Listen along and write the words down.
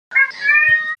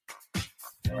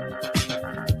Okay,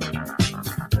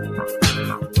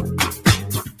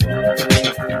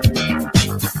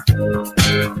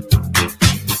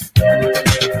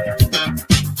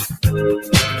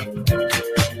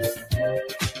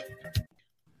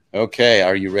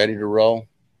 are you ready to roll?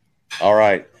 All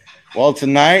right. Well,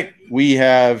 tonight we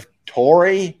have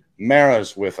Tori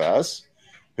Maras with us,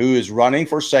 who is running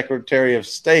for Secretary of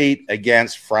State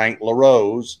against Frank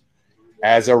LaRose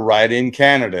as a write-in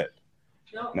candidate.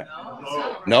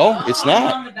 No, it's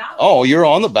not. Oh, you're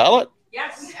on the ballot?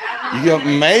 Yes.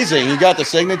 Amazing. You got the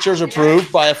signatures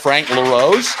approved by a Frank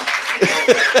LaRose?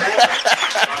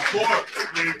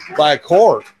 By a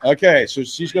court. Okay, so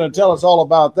she's going to tell us all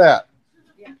about that.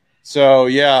 So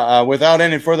without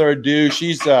any further ado, she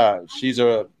has her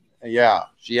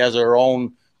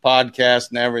own podcast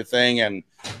and everything, and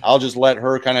I'll just let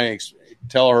her kind of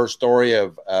tell her story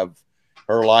of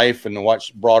her life and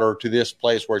what brought her to this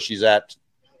place where she's at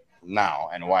now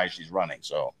and why she's running.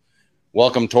 So,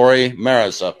 welcome Tori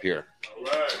Maras up here. All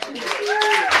right.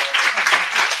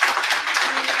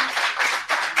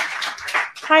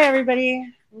 Hi everybody.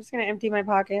 I'm just gonna empty my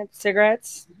pocket.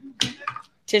 Cigarettes,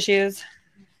 tissues.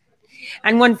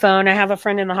 And one phone. I have a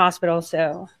friend in the hospital,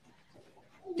 so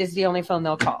this is the only phone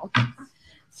they'll call.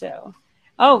 So,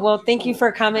 thank you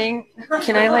for coming.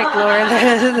 Can I lower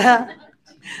the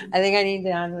I think I need to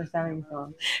answer the phone.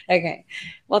 Okay.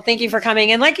 Well, thank you for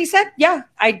coming. And like you said,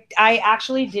 I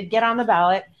actually did get on the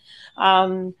ballot.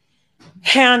 And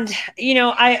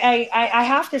I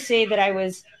have to say that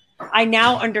I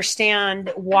now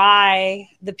understand why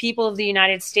the people of the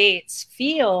United States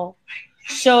feel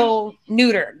so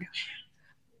neutered.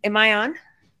 Am I on?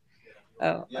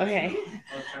 Oh, okay.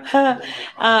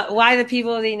 Why the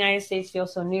people of the United States feel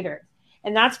so neutered.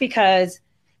 And that's because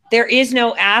there is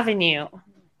no avenue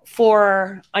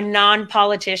for a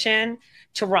non-politician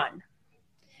to run.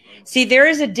 See, there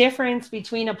is a difference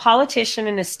between a politician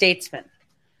and a statesman.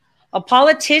 A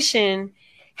politician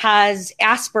has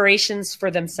aspirations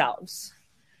for themselves.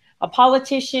 A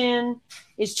politician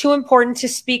is too important to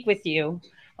speak with you.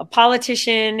 A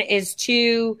politician is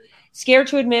too scared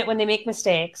to admit when they make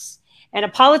mistakes. And a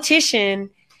politician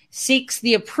seeks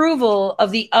the approval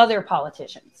of the other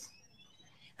politicians.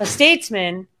 A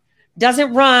statesman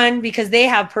doesn't run because they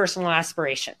have personal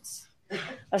aspirations.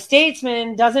 A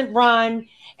statesman doesn't run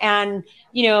and,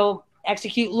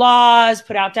 execute laws,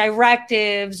 put out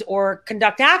directives, or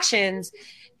conduct actions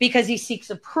because he seeks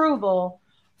approval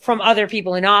from other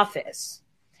people in office.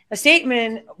 A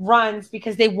statesman runs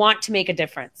because they want to make a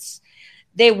difference.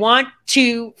 They want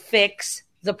to fix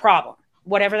the problem,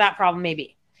 whatever that problem may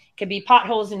be. It could be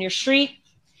potholes in your street.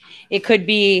 It could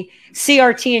be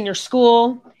CRT in your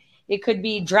school. It could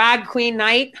be drag queen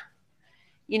night.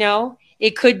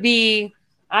 It could be,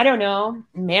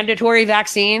 mandatory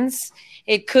vaccines.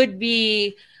 It could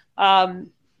be that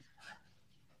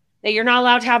you're not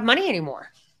allowed to have money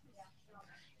anymore.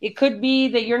 It could be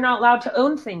that you're not allowed to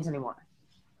own things anymore.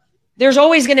 There's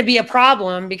always going to be a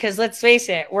problem because let's face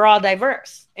it, we're all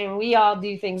diverse and we all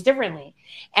do things differently.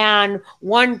 And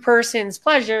one person's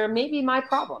pleasure may be my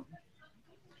problem.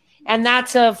 And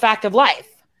that's a fact of life.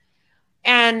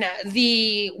 And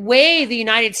the way the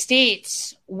United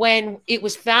States, when it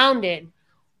was founded,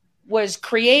 was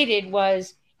created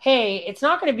was, hey, it's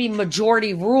not going to be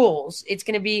majority rules. It's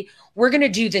going to be, we're going to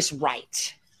do this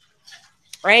right.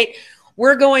 Right?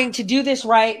 We're going to do this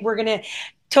right. We're going to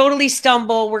totally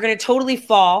stumble. We're going to totally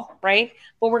fall, right?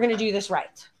 But we're going to do this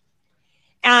right.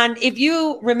 And if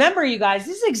you remember, you guys,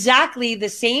 this is exactly the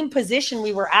same position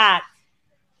we were at,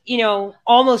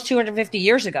 almost 250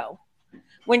 years ago,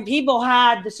 when people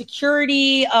had the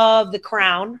security of the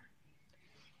crown,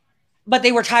 but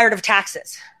they were tired of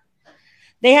taxes.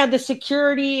 They had the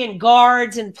security and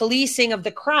guards and policing of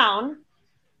the crown,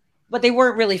 but they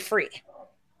weren't really free.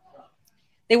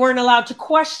 They weren't allowed to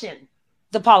question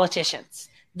the politicians,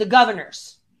 the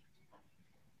governors.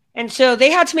 And so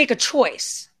they had to make a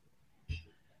choice.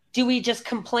 Do we just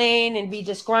complain and be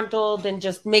disgruntled and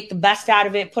just make the best out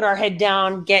of it, put our head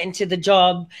down, get into the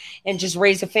job and just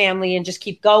raise a family and just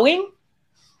keep going?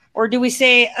 Or do we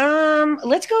say,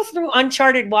 let's go through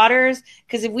uncharted waters,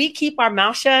 because if we keep our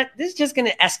mouth shut, this is just going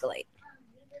to escalate.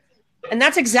 And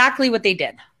that's exactly what they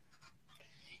did.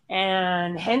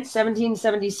 And hence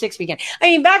 1776 began. I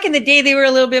mean, back in the day, they were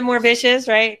a little bit more vicious,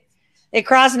 right? They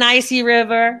crossed an icy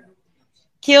river,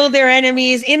 killed their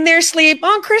enemies in their sleep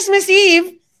on Christmas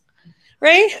Eve,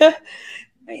 right?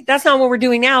 That's not what we're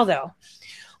doing now, though.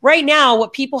 Right now,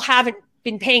 what people haven't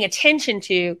been paying attention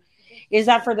to is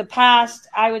that for the past,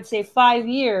 I would say 5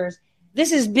 years,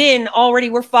 this has been already,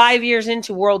 we're 5 years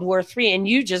into World War III, and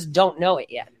you just don't know it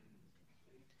yet.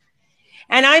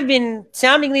 And I've been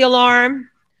sounding the alarm.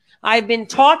 I've been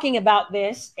talking about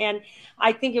this. And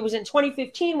I think it was in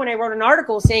 2015 when I wrote an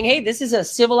article saying, hey, this is a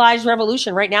civilized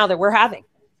revolution right now that we're having.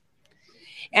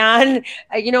 And,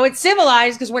 it's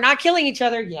civilized because we're not killing each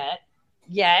other yet.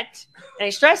 And I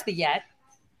stress the yet.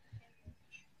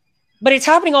 But it's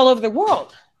happening all over the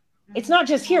world. It's not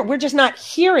just here. We're just not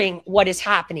hearing what is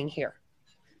happening here,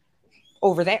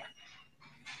 over there.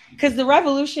 Because the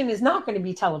revolution is not going to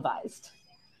be televised.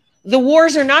 The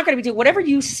wars are not going to be, whatever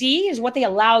you see is what they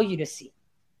allow you to see.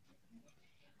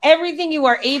 Everything you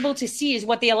are able to see is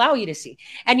what they allow you to see.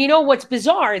 And you know what's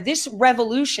bizarre? This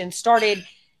revolution started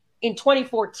in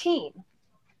 2014.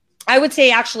 I would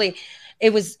say actually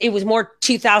it was more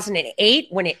 2008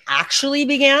 when it actually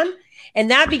began. And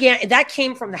that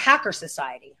came from the Hacker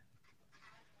Society,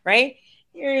 right?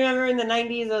 You remember in the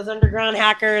 90s, those underground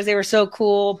hackers, they were so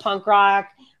cool, punk rock,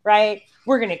 right?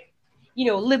 We're going to,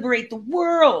 liberate the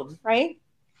world, right?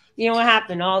 You know what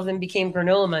happened? All of them became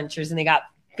granola munchers and they got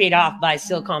paid off by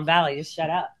Silicon Valley. Just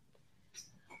shut up.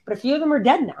 But a few of them are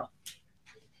dead now.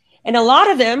 And a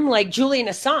lot of them, like Julian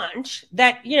Assange,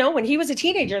 that, when he was a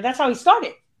teenager, that's how he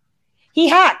started. He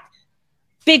hacked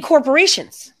big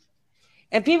corporations.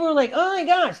 And people were like, oh my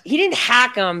gosh, he didn't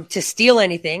hack them to steal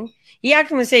anything. He hacked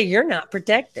them to say, you're not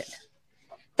protected.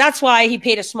 That's why he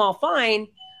paid a small fine,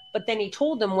 but then he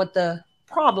told them what the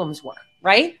problems were,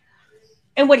 right?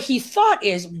 And what he thought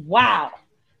is, wow,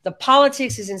 the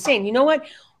politics is insane. You know what?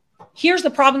 Here's the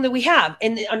problem that we have.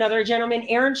 And another gentleman,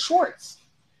 Aaron Swartz.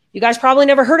 You guys probably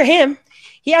never heard of him.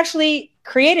 He actually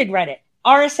created Reddit.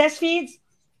 RSS feeds,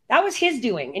 that was his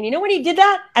doing. And you know when he did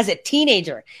that? As a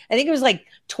teenager. I think it was like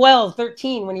 12,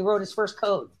 13 when he wrote his first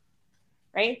code,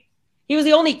 right? He was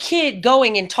the only kid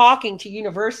going and talking to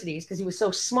universities because he was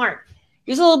so smart.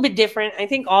 He was a little bit different. I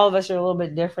think all of us are a little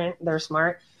bit different. They're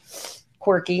smart,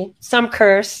 quirky. Some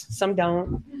curse, some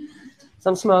don't.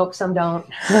 Some smoke, some don't.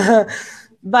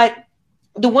 But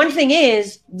the one thing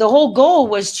is, the whole goal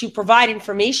was to provide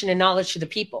information and knowledge to the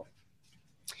people.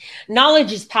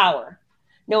 Knowledge is power.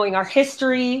 Knowing our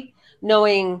history,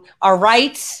 knowing our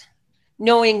rights,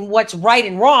 knowing what's right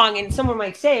and wrong. And someone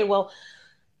might say, well,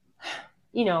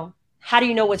 how do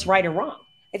you know what's right or wrong?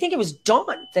 I think it was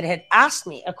Dawn that had asked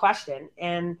me a question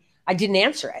and I didn't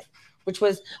answer it, which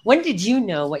was, when did you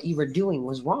know what you were doing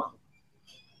was wrong?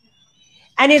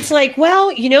 And it's like,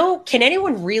 well, can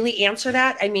anyone really answer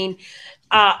that? I mean,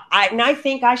 I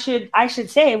think I should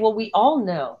say, well, we all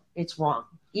know it's wrong.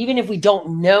 Even if we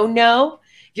don't know,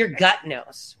 your gut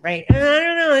knows, right? I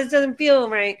don't know, this doesn't feel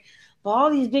right. But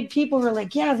all these big people were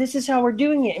like, yeah, this is how we're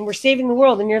doing it. And we're saving the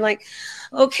world. And you're like,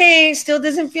 okay, still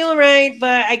doesn't feel right,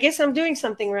 but I guess I'm doing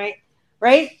something right,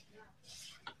 right?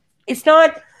 It's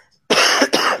not,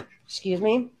 excuse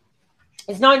me.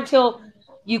 It's not until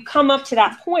you come up to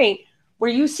that point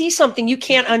where you see something you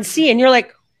can't unsee and you're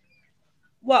like,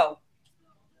 whoa,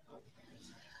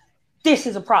 this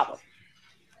is a problem.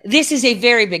 This is a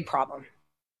very big problem.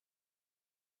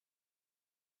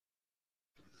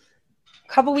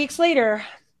 A couple weeks later,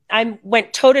 I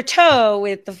went toe-to-toe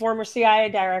with the former CIA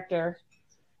director,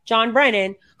 John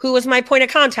Brennan, who was my point of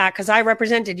contact because I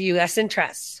represented U.S.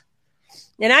 interests.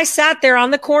 And I sat there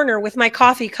on the corner with my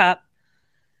coffee cup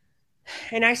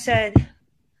and I said,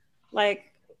 what's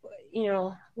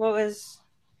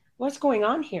going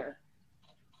on here?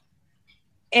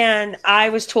 And I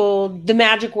was told the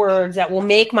magic words that will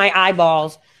make my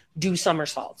eyeballs do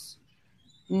somersaults.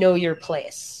 Know your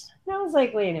place. And I was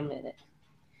like, wait a minute.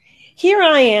 Here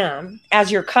I am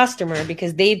as your customer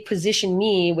because they've positioned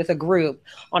me with a group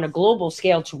on a global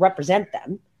scale to represent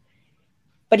them.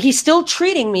 But he's still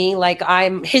treating me like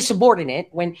I'm his subordinate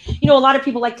when, a lot of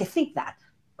people like to think that,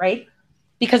 right?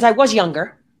 Because I was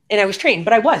younger and I was trained,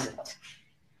 but I wasn't,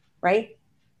 right?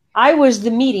 I was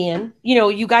the median.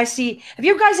 You guys have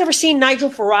you guys ever seen Nigel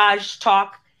Farage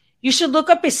talk? You should look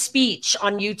up his speech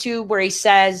on YouTube where he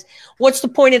says, what's the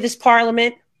point of this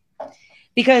parliament?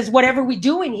 Because whatever we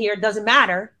do in here doesn't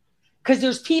matter because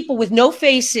there's people with no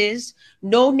faces,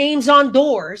 no names on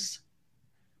doors,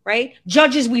 right?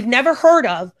 Judges we've never heard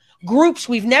of, groups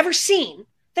we've never seen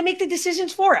that make the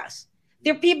decisions for us.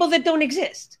 They're people that don't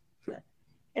exist.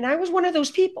 And I was one of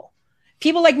those people.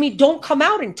 People like me don't come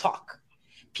out and talk.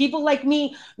 People like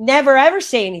me never, ever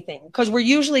say anything because we're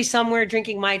usually somewhere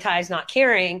drinking Mai Tais, not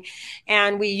caring.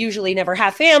 And we usually never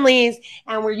have families.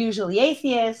 And we're usually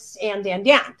atheists and.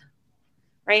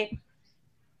 Right?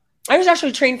 I was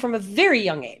actually trained from a very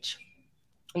young age.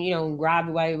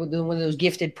 Rob, I was doing one of those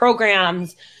gifted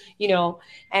programs,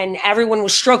 and everyone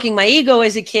was stroking my ego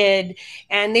as a kid.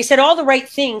 And they said all the right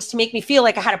things to make me feel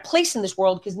like I had a place in this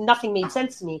world because nothing made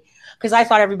sense to me because I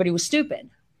thought everybody was stupid.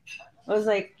 I was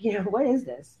like, what is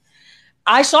this?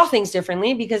 I saw things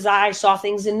differently because I saw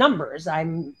things in numbers.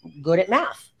 I'm good at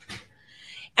math.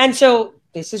 And so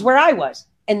this is where I was.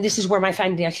 And this is where my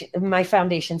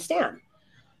foundation stand.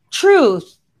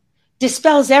 Truth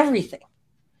dispels everything.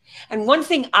 And one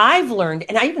thing I've learned,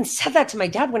 and I even said that to my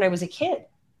dad when I was a kid.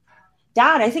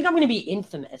 Dad, I think I'm going to be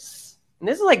infamous. And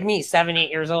this is like me, 7, 8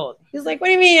 years old. He's like, what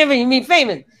do you mean you mean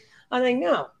famous? I'm like,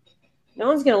 no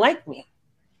one's going to like me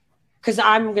because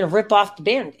I'm going to rip off the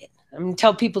Band-Aid. I'm going to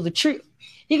tell people the truth.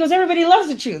 He goes, everybody loves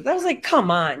the truth. I was like, come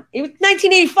on. It was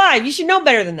 1985. You should know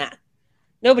better than that.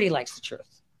 Nobody likes the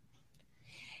truth.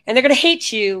 And they're going to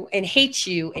hate you and hate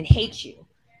you and hate you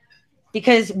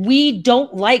because we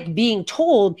don't like being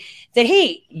told that,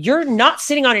 hey, you're not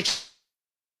sitting on a chair.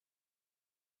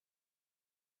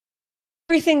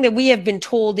 Everything that we have been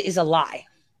told is a lie.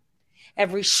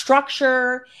 Every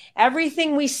structure,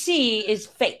 everything we see is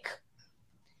fake.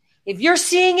 If you're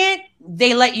seeing it,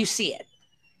 they let you see it.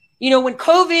 When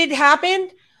COVID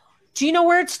happened, do you know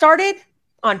where it started?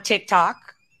 On TikTok.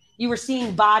 You were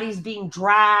seeing bodies being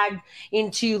dragged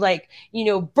into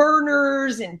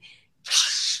burners and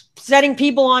setting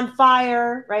people on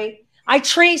fire, right? I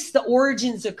traced the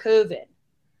origins of COVID.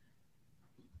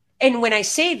 And when I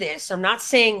say this, I'm not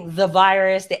saying the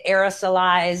virus, the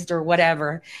aerosolized or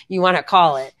whatever you want to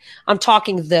call it. I'm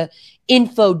talking the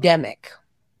infodemic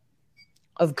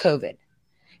of COVID.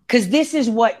 Because this is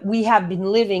what we have been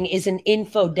living is an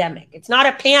infodemic. It's not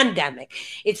a pandemic.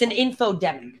 It's an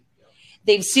infodemic.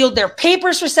 They've sealed their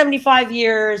papers for 75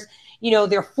 years.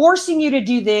 They're forcing you to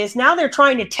do this. Now they're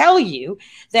trying to tell you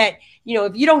that,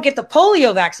 if you don't get the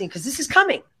polio vaccine, because this is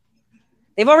coming.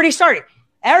 They've already started.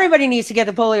 Everybody needs to get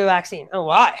the polio vaccine. Oh,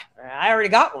 why? I already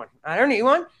got one. I don't need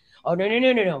one. Oh,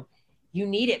 no. You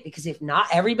need it because if not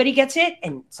everybody gets it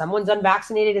and someone's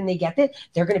unvaccinated and they get it,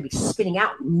 they're going to be spitting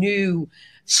out new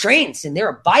strains and they're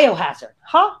a biohazard.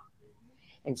 Huh?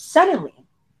 And suddenly,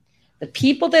 the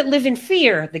people that live in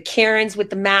fear, the Karens with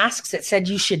the masks that said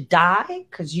you should die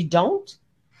because you don't,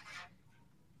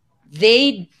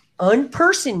 they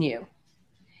unperson you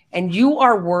and you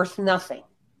are worth nothing.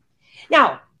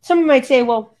 Now, someone might say,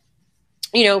 well,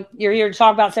 you're here to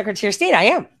talk about Secretary of State. I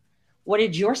am. What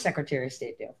did your Secretary of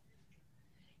State do?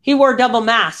 He wore double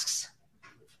masks.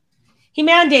 He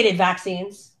mandated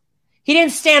vaccines. He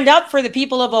didn't stand up for the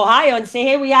people of Ohio and say,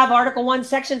 hey, we have Article 1,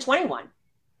 Section 21.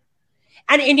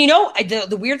 And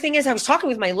the weird thing is I was talking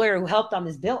with my lawyer who helped on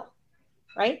this bill,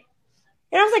 right?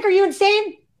 And I was like, are you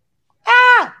insane?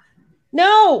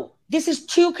 No, this is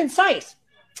too concise.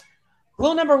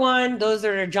 Rule number 1, those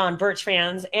that are John Birch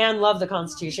fans and love the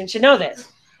Constitution should know this.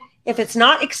 If it's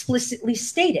not explicitly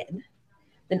stated,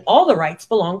 then all the rights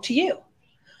belong to you.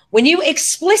 When you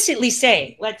explicitly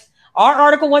say, our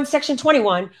Article 1, Section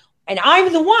 21, and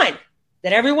I'm the one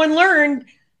that everyone learned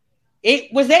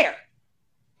it was there.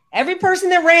 Every person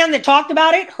that ran that talked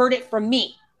about it heard it from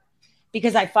me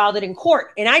because I filed it in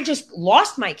court. And I just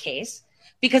lost my case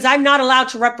because I'm not allowed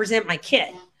to represent my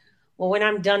kid. Well, when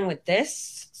I'm done with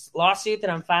this lawsuit that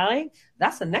I'm filing,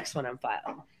 that's the next one I'm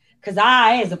filing. Because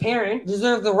I, as a parent,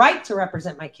 deserve the right to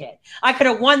represent my kid. I could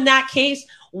have won that case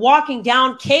walking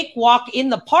down Cakewalk in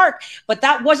the park, but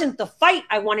that wasn't the fight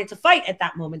I wanted to fight at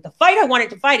that moment. The fight I wanted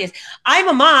to fight is, I'm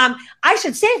a mom. I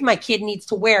should say if my kid needs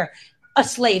to wear a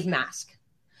slave mask.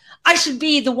 I should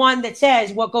be the one that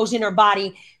says what goes in her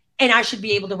body, and I should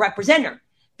be able to represent her.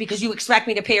 Because you expect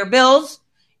me to pay her bills.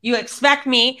 You expect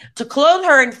me to clothe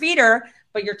her and feed her,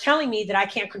 but you're telling me that I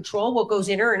can't control what goes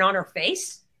in her and on her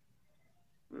face?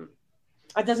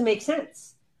 That doesn't make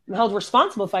sense. I'm held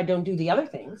responsible if I don't do the other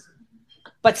things.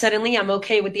 But suddenly I'm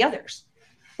okay with the others.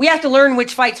 We have to learn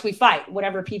which fights we fight.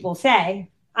 Whatever people say,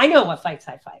 I know what fights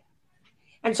I fight.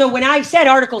 And so when I said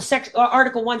Article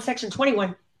 1, Section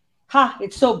 21,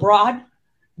 it's so broad,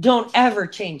 don't ever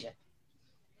change it.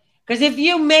 Because if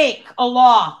you make a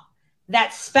law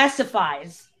that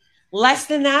specifies less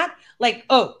than that,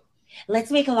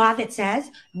 let's make a law that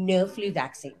says no flu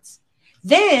vaccines.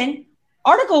 Then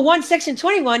Article 1, Section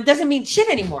 21 doesn't mean shit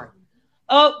anymore.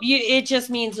 It just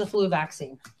means a flu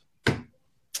vaccine.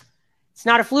 It's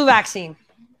not a flu vaccine.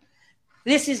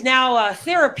 This is now a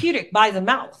therapeutic by the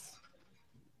mouth.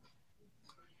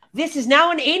 This is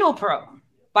now an anal probe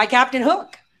by Captain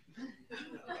Hook.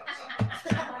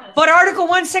 But Article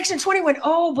 1, Section 21,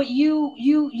 but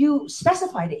you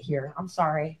specified it here. I'm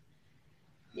sorry.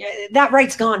 That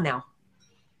right's gone now.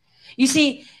 You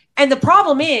see, and the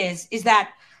problem is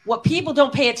that what people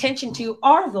don't pay attention to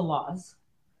are the laws.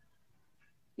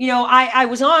 I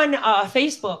was on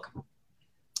Facebook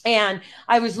and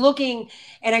I was looking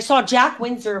and I saw Jack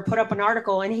Windsor put up an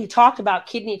article and he talked about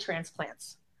kidney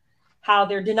transplants. how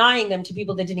they're denying them to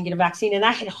people that didn't get a vaccine. And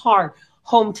that hit hard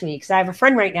home to me because I have a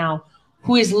friend right now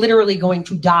who is literally going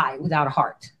to die without a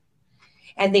heart.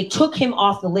 And they took him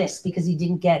off the list because he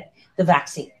didn't get the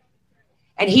vaccine.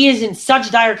 And he is in such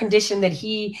dire condition that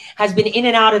he has been in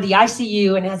and out of the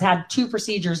ICU and has had 2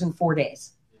 procedures in 4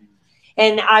 days.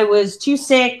 And I was too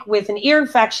sick with an ear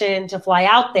infection to fly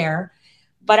out there,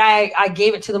 but I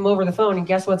gave it to them over the phone. And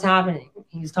guess what's happening?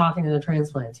 He's talking to the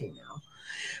transplant team now,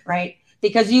 right?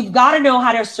 Because you've got to know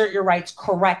how to assert your rights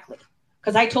correctly.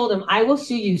 Because I told him, I will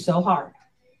sue you so hard.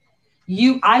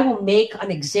 I will make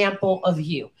an example of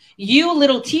you. You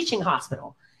little teaching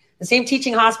hospital. The same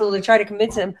teaching hospital that tried to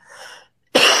convince him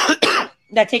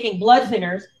that taking blood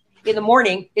thinners in the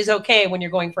morning is okay when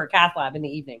you're going for a cath lab in the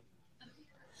evening.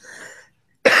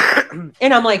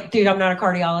 And I'm like, dude, I'm not a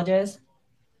cardiologist,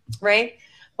 right?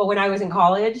 But when I was in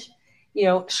college,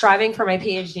 striving for my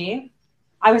PhD,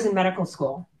 I was in medical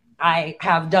school. I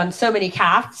have done so many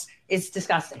caths, it's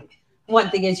disgusting. One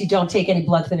thing is you don't take any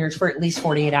blood thinners for at least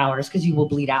 48 hours because you will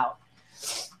bleed out.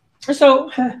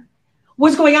 So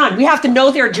what's going on? We have to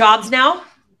know their jobs now?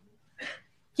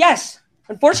 Yes,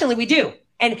 unfortunately we do.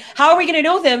 And how are we going to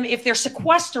know them if they're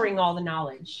sequestering all the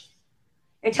knowledge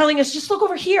and telling us, just look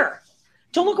over here.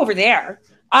 Don't look over there.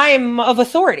 I'm of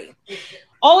authority.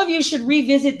 All of you should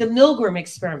revisit the Milgram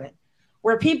experiment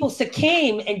where people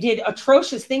succumbed and did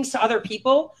atrocious things to other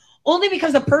people only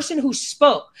because the person who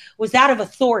spoke was that of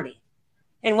authority.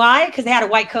 And why? Because they had a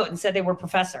white coat and said they were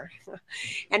professor.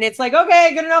 And it's like,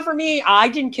 okay, good enough for me. I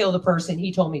didn't kill the person.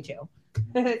 He told me to.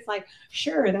 It's like,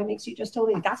 sure, that makes you just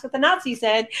totally. That's what the Nazi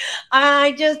said.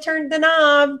 I just turned the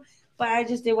knob, but I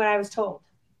just did what I was told.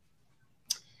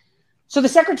 So the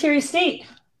Secretary of State,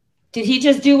 did he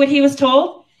just do what he was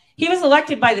told? He was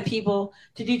elected by the people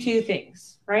to do 2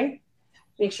 things, right?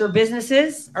 Make sure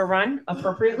businesses are run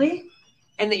appropriately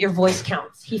and that your voice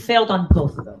counts. He failed on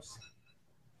both of those.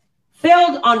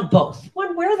 Failed on both.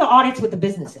 One, where are the audits with the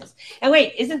businesses? And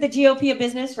wait, isn't the GOP a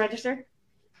business registered?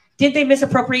 Did they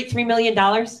misappropriate $3 million?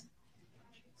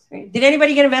 Did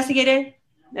anybody get investigated?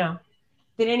 No.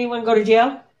 Did anyone go to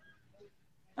jail?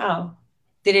 Oh.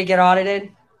 Did it get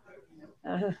audited?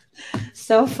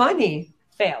 So funny.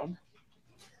 Failed.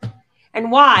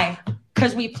 And why?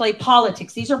 Because we play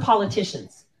politics. These are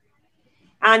politicians.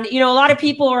 And, a lot of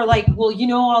people are like, well,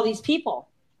 all these people.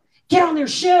 Get on their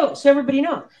show so everybody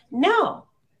knows. No,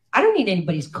 I don't need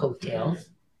anybody's coattails.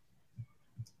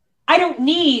 I don't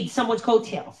need someone's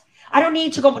coattails. I don't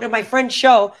need to go to my friend's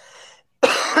show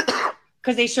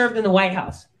because they served in the White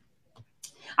House.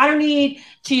 I don't need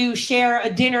to share a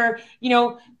dinner,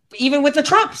 even with the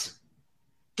Trumps.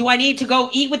 Do I need to go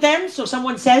eat with them so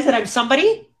someone says that I'm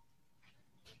somebody?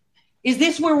 Is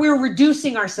this where we're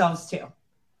reducing ourselves to?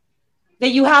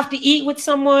 That you have to eat with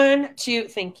someone to,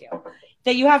 thank you.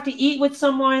 That you have to eat with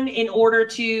someone in order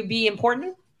to be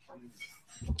important?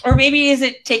 Or maybe is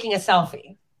it taking a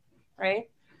selfie, right?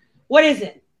 What is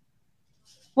it?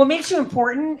 What makes you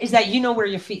important is that you know where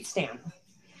your feet stand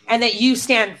and that you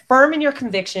stand firm in your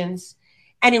convictions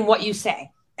and in what you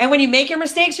say. And when you make your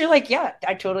mistakes, you're like, yeah,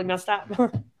 I totally messed up.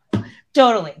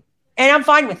 Totally. And I'm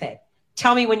fine with it.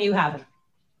 Tell me when you haven't.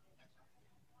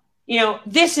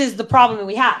 This is the problem that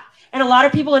we have. And a lot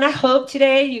of people, and I hope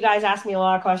today you guys ask me a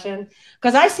lot of questions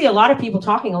because I see a lot of people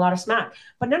talking a lot of smack,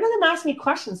 but none of them ask me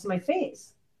questions to my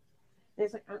face. And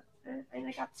it's like, and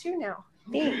I got 2 now.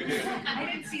 Thanks. I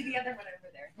didn't see the other one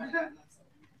over there.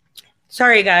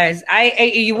 Sorry, guys.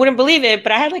 I you wouldn't believe it,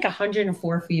 but I had like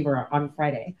 104 fever on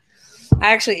Friday.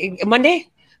 Monday?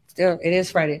 Still, it is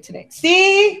Friday today.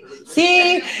 See?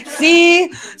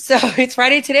 So it's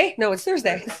Friday today? No, it's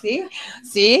Thursday.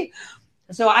 See?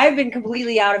 So I've been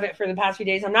completely out of it for the past few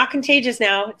days. I'm not contagious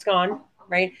now. It's gone,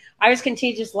 right? I was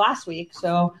contagious last week,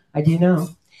 so I do know.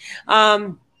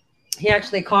 He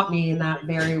actually caught me in that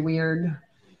very weird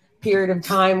period of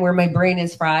time where my brain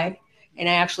is fried, and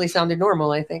I actually sounded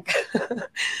normal, I think.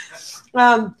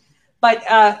 But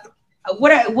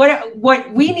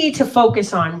what we need to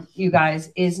focus on, you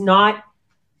guys, is not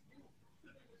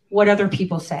what other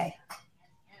people say.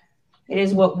 It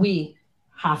is what we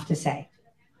have to say.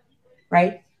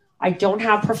 Right? I don't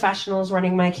have professionals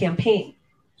running my campaign.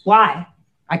 Why?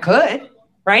 I could,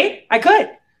 right? I could.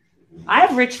 I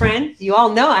have rich friends. You all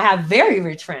know I have very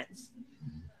rich friends.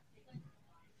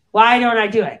 Why don't I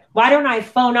do it? Why don't I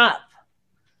phone up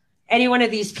any one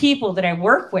of these people that I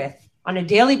work with on a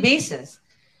daily basis?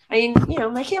 I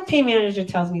mean, my campaign manager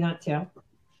tells me that too,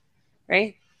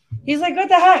 right? He's like, what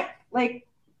the heck? Like,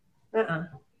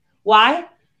 Why?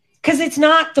 Because it's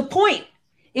not the point.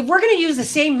 If we're going to use the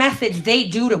same methods they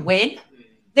do to win,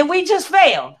 then we just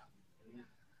failed.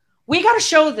 We got to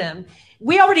show them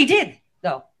We already did,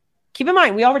 though. Keep in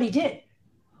mind, we already did.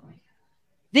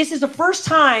 This is the first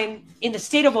time in the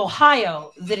state of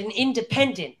Ohio that an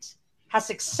independent has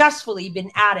successfully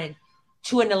been added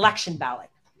to an election ballot.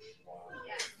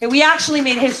 And we actually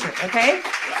made history, okay?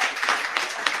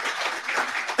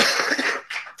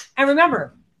 And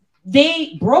remember,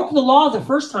 they broke the law the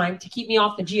first time to keep me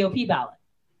off the GOP ballot,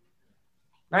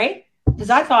 right? Because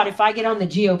I thought if I get on the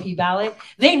GOP ballot,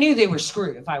 they knew they were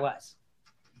screwed if I was.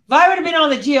 If I would have been on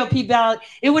the GOP ballot,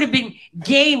 it would have been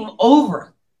game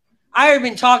over. I would have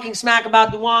been talking smack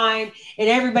about DeWine and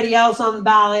everybody else on the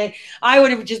ballot. I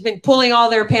would have just been pulling all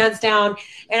their pants down.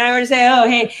 And I would say, oh,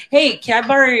 hey, can I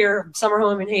borrow your summer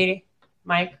home in Haiti,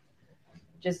 Mike?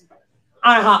 Just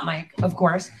on a hot mic, of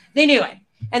course. They knew it.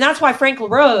 And that's why Frank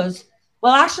LaRose,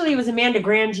 well, actually, it was Amanda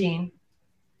Grandjean,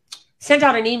 sent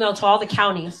out an email to all the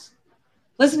counties.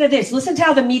 Listen to this. Listen to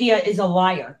how the media is a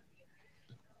liar.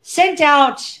 Sent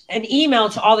out an email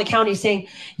to all the counties saying,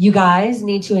 you guys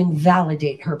need to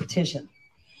invalidate her petition.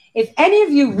 If any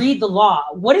of you read the law,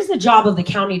 what is the job of the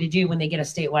county to do when they get a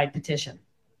statewide petition?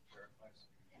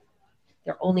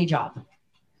 Their only job.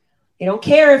 They don't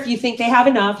care if you think they have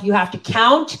enough. You have to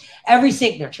count every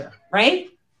signature, right?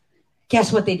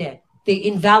 Guess what they did? They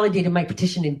invalidated my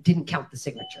petition and didn't count the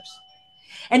signatures.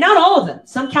 And not all of them.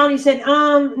 Some counties said,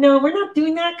 no, we're not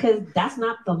doing that because that's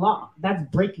not the law. That's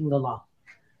breaking the law.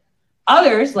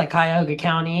 Others, like Cuyahoga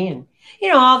County and,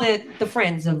 all the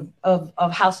friends of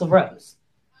House of Rose,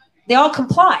 they all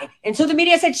complied. And so the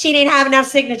media said she didn't have enough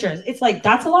signatures. It's like,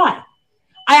 that's a lie.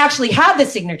 I actually have the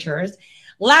signatures.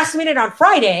 Last minute on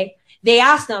Friday, they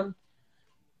asked them,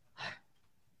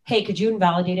 hey, could you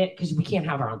invalidate it? Because we can't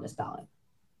have her on this ballot.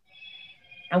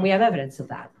 And we have evidence of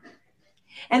that.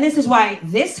 And this is why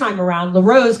this time around,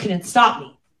 LaRose couldn't stop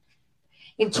me.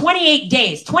 In 28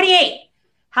 days, 28,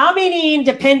 how many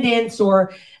independents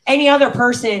or any other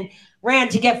person ran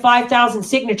to get 5,000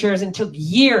 signatures and took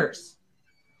years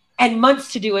and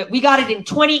months to do it? We got it in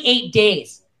 28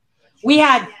 days. We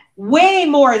had way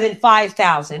more than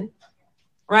 5,000,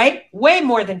 right? Way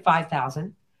more than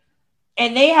 5,000.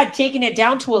 And they had taken it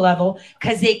down to a level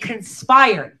because they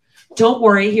conspired. Don't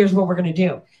worry, here's what we're going to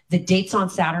do. The date's on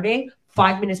Saturday,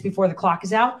 5 minutes before the clock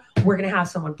is out. We're going to have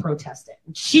someone protest it.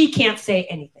 And she can't say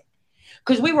anything.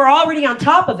 Because we were already on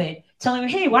top of it, telling them,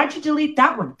 hey, why'd you delete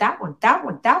that one, that one, that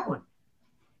one, that one?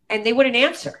 And they wouldn't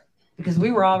answer because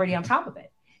we were already on top of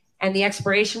it. And the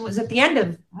expiration was at the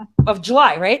end of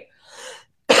July, right?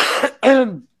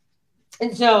 And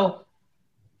so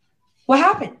what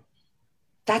happened?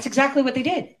 That's exactly what they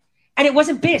did. And it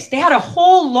wasn't BIS. They had a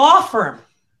whole law firm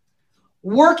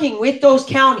working with those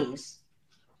counties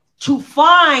to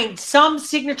find some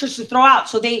signatures to throw out.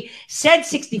 So they said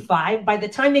 65. By the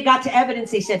time they got to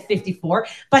evidence, they said 54.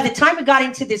 By the time it got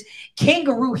into this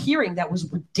kangaroo hearing that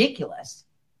was ridiculous.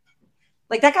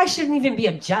 Like, that guy shouldn't even be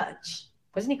a judge.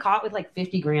 Wasn't he caught with like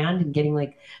 50 grand and getting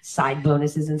like side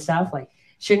bonuses and stuff? Like,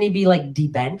 shouldn't he be like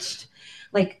debenched?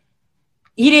 Like,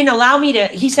 he didn't allow me to,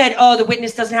 he said, oh, the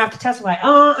witness doesn't have to testify.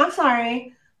 Oh, I'm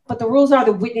sorry. But the rules are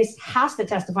the witness has to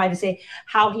testify to say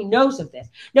how he knows of this.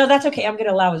 No, that's okay. I'm going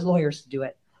to allow his lawyers to do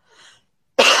it.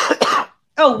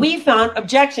 Oh, we found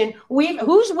objection.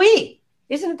 Who's we?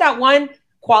 Isn't it that one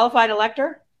qualified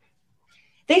elector?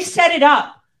 They set it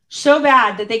up so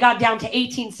bad that they got down to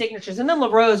 18 signatures. And then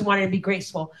LaRose wanted to be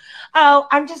graceful. Oh,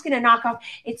 I'm just going to knock off.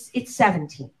 It's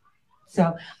 17.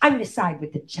 So I'm going to side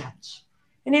with the judge.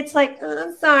 And it's like, oh,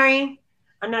 I'm sorry.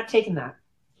 I'm not taking that.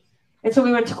 And so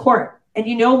we went to court. And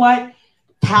you know what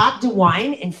Pat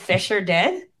DeWine and Fisher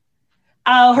did?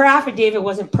 Oh, her affidavit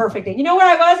wasn't perfect. And you know where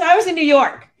I was? I was in New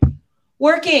York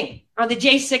working on the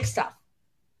J6 stuff,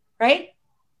 right?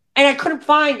 And I couldn't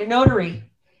find a notary.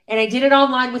 And I did it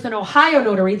online with an Ohio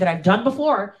notary that I've done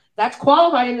before. That's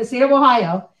qualified in the state of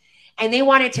Ohio. And they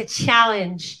wanted to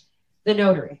challenge the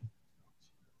notary.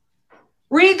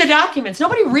 Read the documents.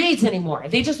 Nobody reads anymore.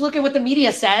 They just look at what the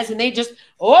media says and they just,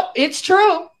 oh, it's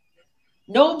true.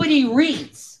 Nobody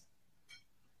reads.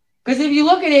 Because if you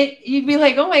look at it, you'd be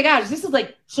like, oh my gosh, this is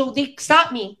like, so they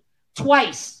stopped me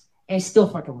twice and I still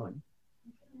fucking won.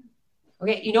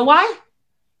 Okay, you know why?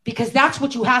 Because that's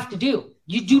what you have to do.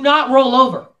 You do not roll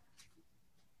over.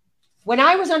 When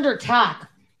I was under attack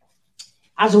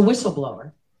as a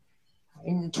whistleblower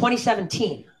in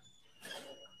 2017,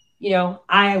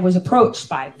 I was approached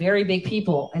by very big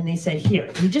people and they said,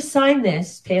 here, you just sign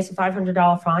this, pay us a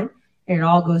 $500 fine, and it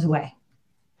all goes away.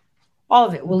 All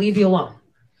of it. We'll leave you alone.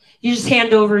 You just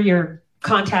hand over your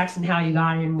contacts and how you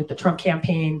got in with the Trump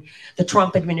campaign, the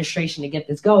Trump administration to get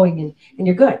this going, and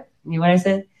you're good. You know what I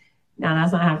said? No,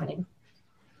 that's not happening.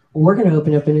 We're going to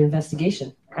open up an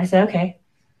investigation. I said, okay.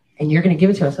 and you're going to give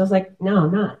it to us. I was like, no,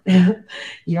 I'm not.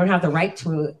 You don't have the right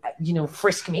to,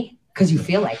 frisk me because you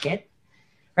feel like it,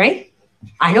 right?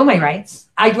 I know my rights.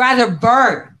 I'd rather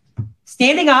burn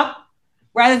standing up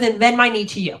rather than bend my knee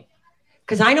to you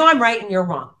because I know I'm right and you're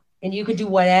wrong. And you could do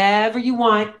whatever you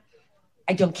want.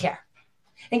 I don't care.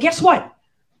 And guess what?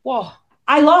 Well,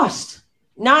 I lost.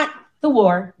 Not the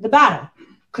war, the battle.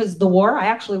 Because the war, I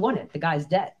actually won it. The guy's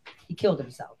dead. He killed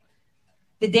himself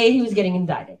the day he was getting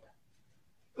indicted.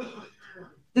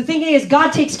 The thing is,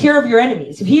 God takes care of your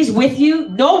enemies. If he's with you,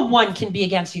 no one can be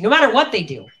against you, no matter what they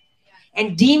do.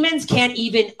 And demons can't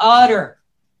even utter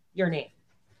your name.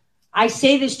 I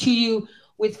say this to you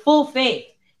with full faith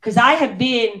because I have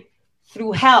been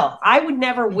through hell. I would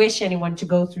never wish anyone to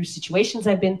go through situations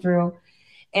I've been through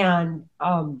and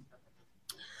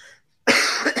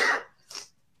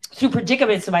through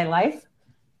predicaments in my life,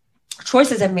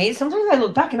 choices I've made. Sometimes I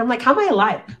look back and I'm like, how am I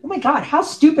alive? Oh my God, how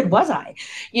stupid was I?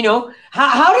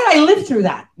 How did I live through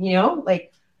that?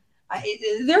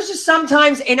 There's just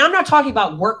sometimes, and I'm not talking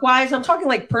about work-wise, I'm talking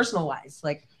like personal-wise.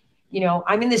 Like,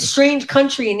 I'm in this strange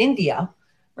country in India,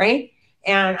 right?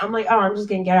 And I'm like, oh, I'm just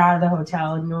going to get out of the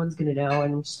hotel and no one's going to know.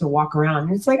 And I'm just going to walk around.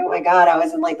 And it's like, oh my God, I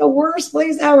was in like the worst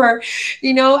place ever,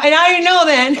 and I didn't know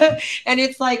then. And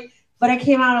it's like, but I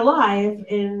came out alive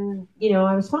and,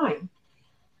 I was fine.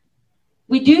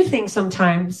 We do things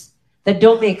sometimes that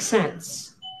don't make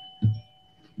sense.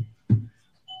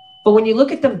 But when you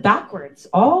look at them backwards,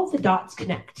 all the dots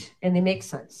connect and they make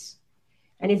sense.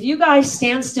 And if you guys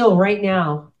stand still right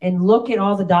now and look at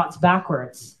all the dots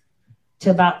backwards to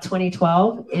about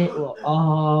 2012, it will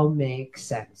all make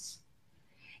sense.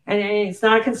 And it's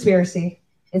not a conspiracy,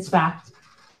 it's fact.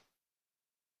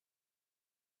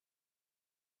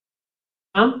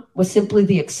 Was simply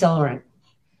the accelerant.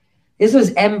 This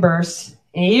was embers,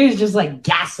 and he was just like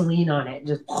gasoline on it.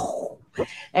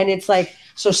 And it's like,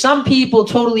 so some people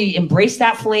totally embrace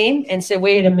that flame and say,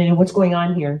 wait a minute, what's going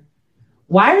on here?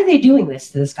 Why are they doing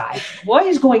this to this guy? What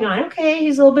is going on? Okay,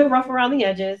 he's a little bit rough around the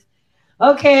edges.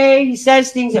 Okay, he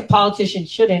says things that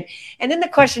politicians shouldn't. And then the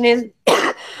question is,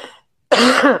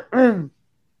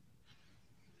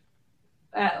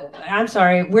 I'm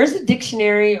sorry, where's the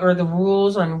dictionary or the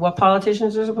rules on what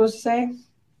politicians are supposed to say?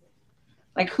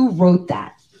 Like, who wrote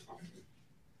that?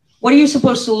 What are you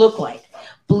supposed to look like?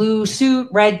 Blue suit,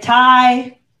 red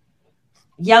tie,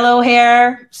 yellow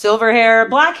hair, silver hair,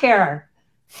 black hair,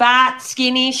 fat,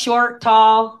 skinny, short,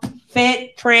 tall,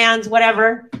 fit, trans,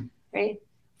 whatever, right?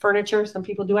 Furniture. Some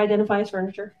people do identify as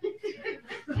furniture.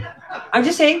 I'm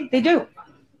just saying they do.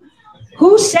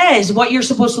 Who says what you're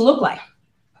supposed to look like?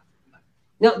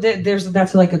 No,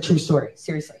 that's like a true story.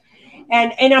 Seriously.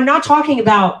 And I'm not talking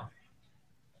about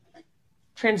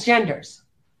transgenders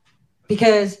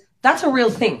because that's a real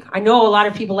thing. I know a lot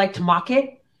of people like to mock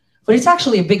it, but it's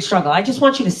actually a big struggle. I just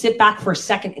want you to sit back for a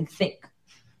second and think,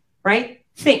 right?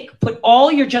 Think. Put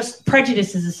all your just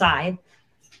prejudices aside.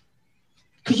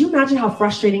 Could you imagine how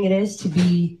frustrating it is to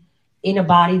be in a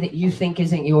body that you think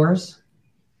isn't yours?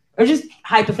 Or just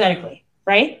hypothetically,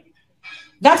 right?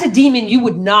 That's a demon you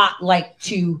would not like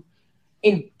to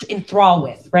enthrall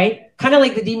with, right? Kind of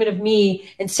like the demon of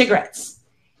me and cigarettes.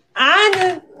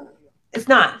 And it's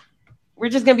not. We're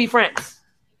just going to be friends.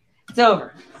 It's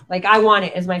over. Like, I want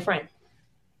it as my friend.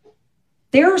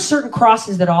 There are certain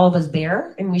crosses that all of us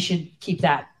bear, and we should keep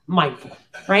that mindful,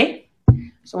 right?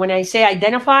 So when I say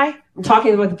identify, I'm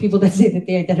talking about the people that say that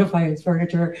they identify as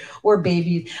furniture or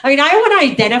babies. I mean, I want to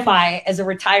identify as a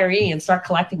retiree and start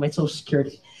collecting my Social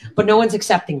Security, but no one's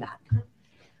accepting that.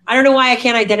 I don't know why I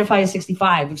can't identify as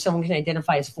 65 if someone can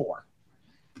identify as 4.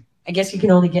 I guess you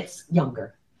can only get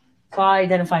younger. So I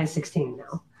identify as 16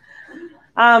 now.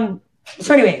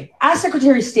 So anyway, as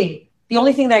Secretary of State, the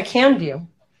only thing that I can do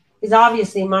is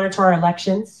obviously monitor our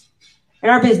elections and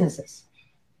our businesses.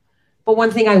 But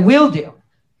one thing I will do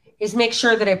is make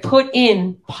sure that I put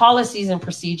in policies and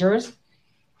procedures,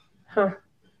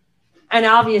 and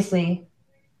obviously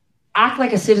act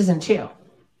like a citizen too.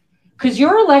 Because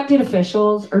your elected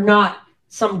officials are not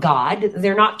some god.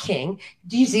 They're not king.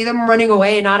 Do you see them running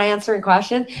away and not answering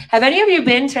questions? Have any of you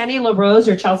been to any LaRose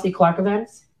or Chelsea Clark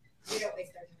events?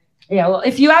 Yeah, well,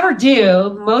 if you ever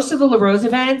do, most of the LaRose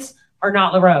events are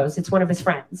not LaRose. It's one of his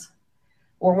friends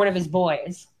or one of his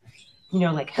boys.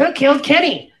 Like, who killed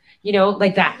Kenny?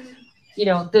 Like that.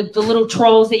 The little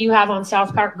trolls that you have on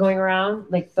South Park going around,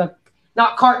 like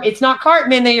it's not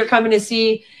Cartman that you're coming to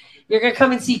see. You're going to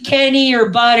come and see Kenny or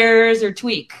Butters or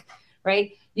Tweak,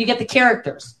 right? You get the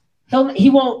characters. He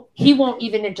won't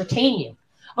even entertain you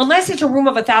unless it's a room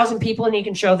of 1,000 people and he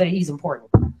can show that he's important.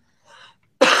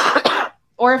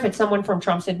 or if it's someone from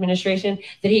Trump's administration,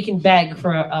 that he can beg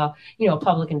for a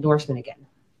public endorsement again.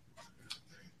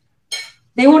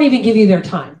 They won't even give you their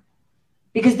time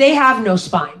because they have no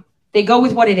spine. They go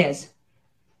with what it is.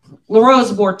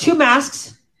 LaRose wore 2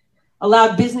 masks,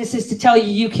 allowed businesses to tell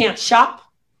you can't shop,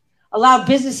 allowed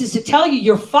businesses to tell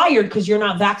you're fired because you're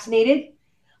not vaccinated,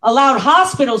 allowed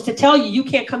hospitals to tell you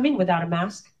can't come in without a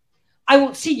mask. I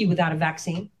won't see you without a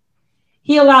vaccine.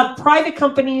 He allowed private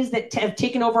companies that have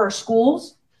taken over our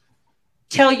schools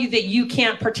tell you that you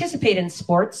can't participate in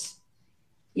sports,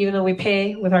 even though we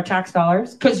pay with our tax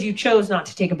dollars because you chose not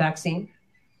to take a vaccine.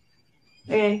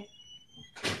 Okay.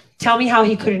 Tell me how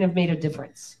he couldn't have made a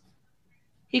difference.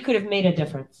 He could have made a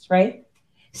difference, right?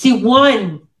 See,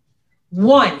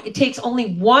 it takes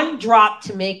only 1 drop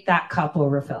to make that cup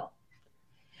overfill.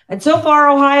 And so far,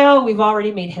 Ohio, we've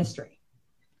already made history.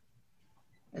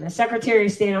 And the Secretary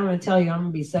of State, I'm going to tell you, I'm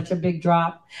going to be such a big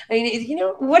drop. I mean,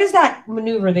 what is that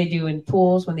maneuver they do in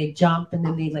pools when they jump and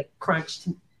then they like crunch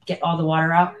to get all the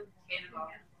water out?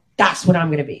 That's what I'm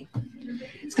going to be.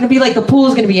 It's going to be like the pool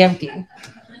is going to be empty.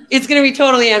 It's going to be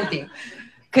totally empty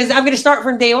because I'm going to start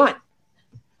from day one.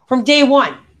 From day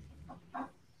one.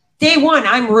 Day one,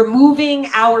 I'm removing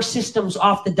our systems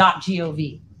off the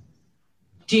 .gov.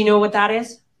 Do you know what that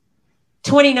is?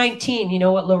 2019, you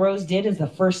know what LaRose did as the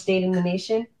first state in the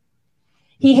nation?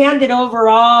 He handed over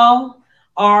all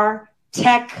our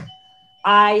tech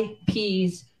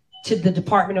IPs to the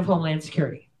Department of Homeland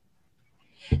Security.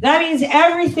 That means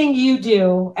everything you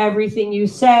do, everything you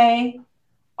say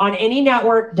on any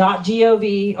network,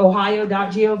 .gov,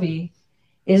 ohio.gov,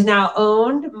 is now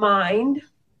owned, mined,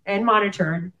 and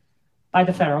monitored by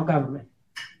the federal government.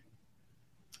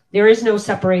 There is no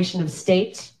separation of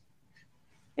state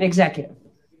and executive.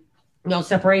 No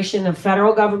separation of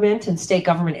federal government and state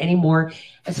government anymore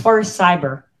as far as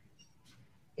cyber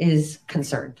is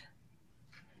concerned.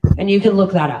 And you can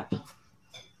look that up.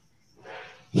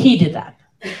 He did that.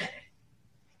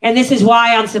 And this is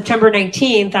why on September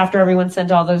 19th, after everyone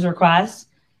sent all those requests,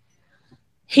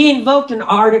 he invoked an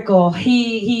article.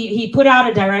 He put out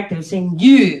a directive saying,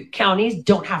 you counties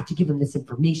don't have to give them this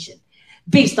information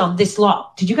based on this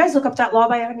law. Did you guys look up that law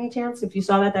by any chance if you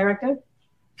saw that directive?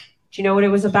 Do you know what it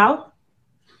was about?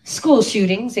 School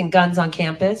shootings and guns on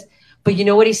campus. But you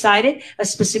know what he cited? A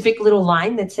specific little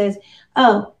line that says,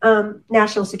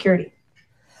 national security.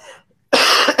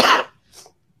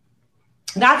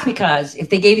 That's because if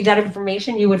they gave you that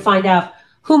information, you would find out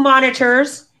who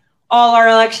monitors all our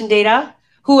election data,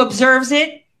 who observes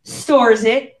it, stores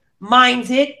it, mines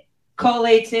it,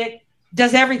 collates it,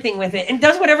 does everything with it, and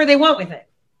does whatever they want with it.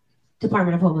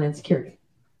 Department of Homeland Security.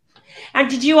 And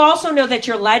did you also know that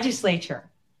your legislature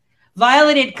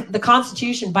violated the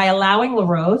Constitution by allowing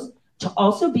LaRose to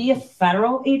also be a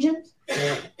federal agent?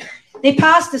 They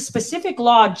passed a specific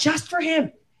law just for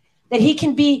him, that he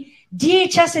can be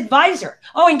DHS advisor.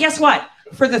 Oh, and guess what?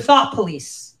 For the thought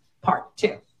police part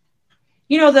too.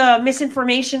 You know, the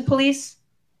misinformation police?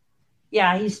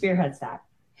 Yeah, he spearheads that.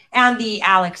 And the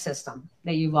ALEC system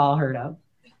that you've all heard of.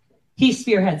 He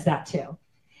spearheads that too.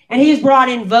 And he's brought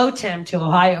in VOTEM to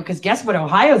Ohio because guess what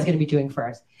Ohio is going to be doing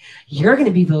first? You're going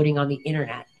to be voting on the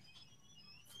internet.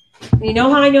 And you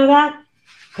know how I know that?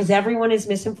 Because everyone is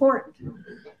misinformed.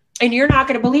 And you're not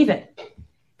going to believe it.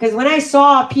 Because when I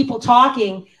saw people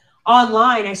talking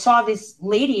online, I saw this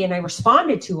lady and I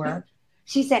responded to her.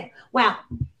 She said, well,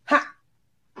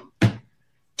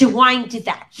 DeWine did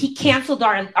that. He canceled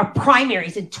our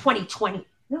primaries in 2020.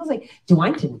 And I was like,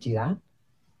 DeWine didn't do that.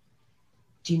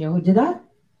 Do you know who did that?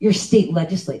 Your state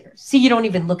legislators. See, you don't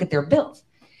even look at their bills.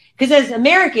 Because as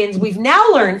Americans, we've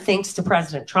now learned, thanks to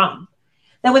President Trump,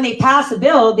 that when they pass a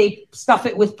bill, they stuff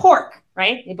it with pork,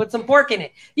 right? They put some pork in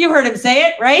it. You heard him say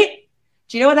it, right?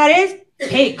 Do you know what that is?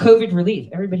 Hey, COVID relief.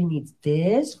 Everybody needs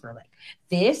this for like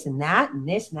this and that and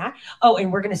this and that. Oh,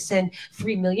 and we're going to send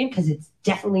 $3 million because it's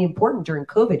definitely important during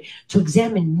COVID to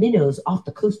examine minnows off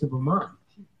the coast of Oman.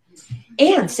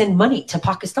 And send money to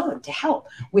Pakistan to help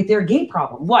with their gay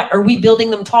problem. What? Are we building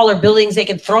them taller buildings they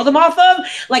can throw them off of?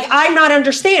 Like, I'm not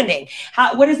understanding.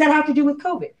 What does that have to do with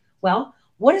COVID? Well,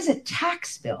 what does a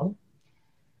tax bill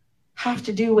have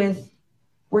to do with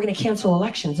we're going to cancel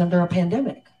elections under a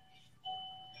pandemic?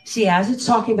 See, as it's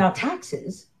talking about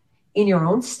taxes, in your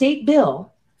own state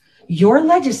bill, your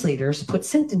legislators put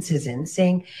sentences in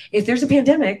saying, if there's a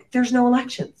pandemic, there's no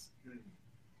elections.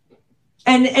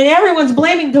 And everyone's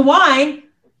blaming DeWine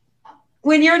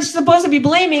when you're supposed to be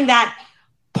blaming that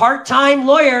part-time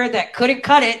lawyer that couldn't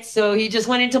cut it, so he just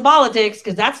went into politics,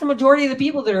 because that's the majority of the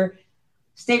people that are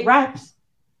state reps.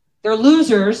 They're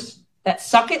losers that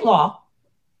suck at law,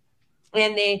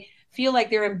 and they feel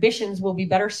like their ambitions will be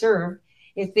better served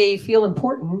if they feel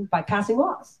important by passing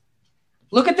laws.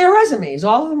 Look at their resumes.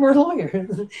 All of them were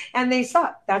lawyers and they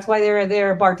suck. That's why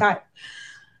they're part-time.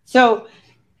 So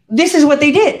this is what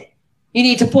they did. You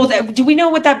need to pull that. Do we know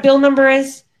what that bill number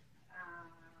is? I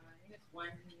think it's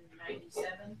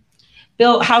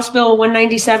 197. House Bill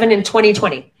 197 in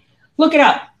 2020. Look it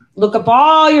up. Look up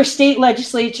all your state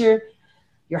legislature,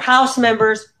 your House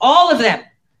members, all of them.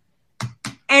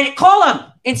 And call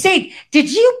them and say, did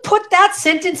you put that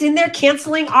sentence in there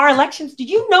canceling our elections? Did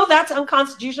you know that's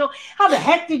unconstitutional? How the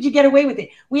heck did you get away with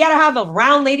it? We had to have a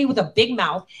round lady with a big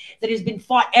mouth that has been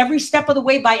fought every step of the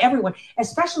way by everyone,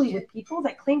 especially the people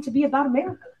that claim to be about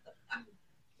America.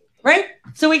 Right?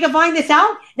 So we can find this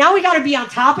out. Now we got to be on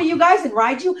top of you guys and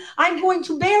ride you. I'm going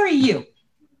to bury you.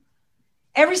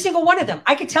 Every single one of them.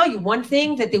 I could tell you one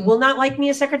thing that they will not like me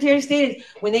as Secretary of State is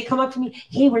when they come up to me,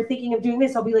 hey, we're thinking of doing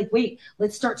this. I'll be like, wait,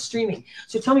 let's start streaming.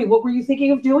 So tell me, what were you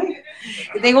thinking of doing?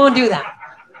 They won't do that.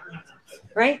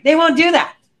 Right? They won't do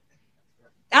that.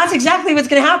 That's exactly what's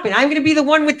going to happen. I'm going to be the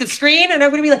one with the screen and I'm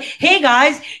going to be like, hey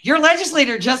guys, your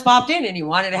legislator just popped in and he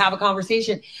wanted to have a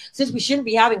conversation. Since we shouldn't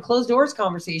be having closed doors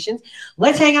conversations,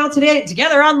 let's hang out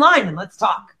together online and let's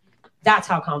talk. That's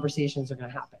how conversations are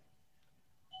going to happen.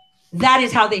 That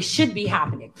is how they should be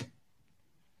happening.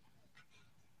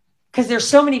 Because there's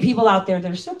so many people out there that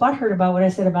are so butthurt about what I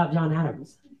said about John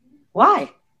Adams.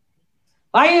 Why?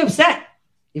 Why are you upset?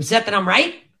 You upset that I'm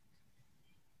right?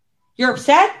 You're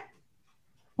upset?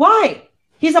 Why?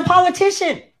 He's a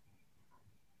politician.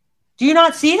 Do you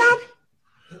not see that?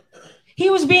 He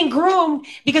was being groomed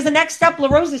because the next step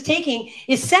LaRose is taking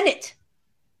is Senate.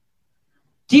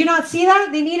 Do you not see that?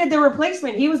 They needed the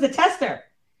replacement. He was the tester.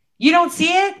 You don't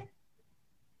see it?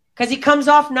 Because he comes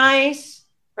off nice,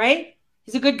 right?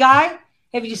 He's a good guy.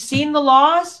 Have you seen the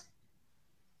laws?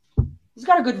 He's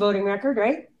got a good voting record,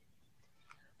 right?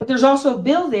 But there's also a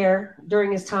bill there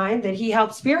during his time that he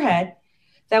helped spearhead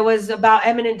that was about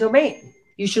eminent domain.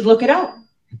 You should look it up.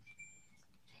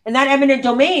 And that eminent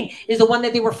domain is the one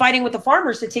that they were fighting with the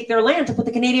farmers to take their land to put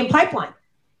the Canadian pipeline.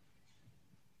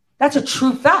 That's a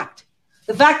true fact.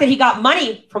 The fact that he got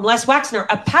money from Les Wexner,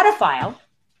 a pedophile,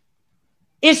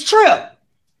 is true.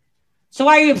 So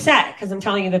why are you upset? Because I'm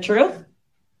telling you the truth?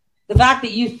 The fact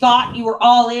that you thought you were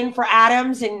all in for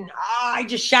Adams and I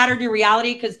just shattered your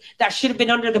reality because that should have been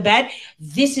under the bed.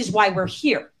 This is why we're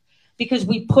here. Because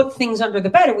we put things under the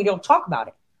bed and we don't talk about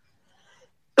it.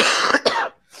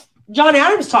 John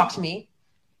Adams talks to me.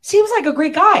 Seems like a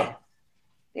great guy.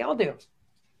 They all do.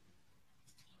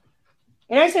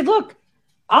 And I said, look,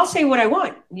 I'll say what I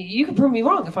want. You can prove me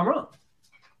wrong if I'm wrong.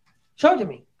 Show it to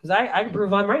me because I can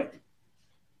prove I'm right.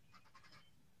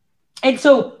 And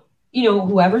so, you know,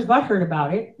 whoever's butthurt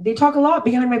about it, they talk a lot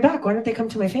behind my back. Why don't they come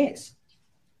to my face?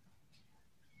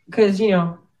 Because, you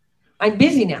know, I'm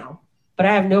busy now, but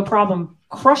I have no problem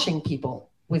crushing people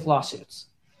with lawsuits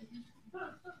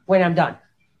when I'm done.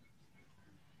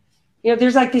 You know,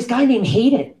 there's like this guy named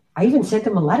Hayden. I even sent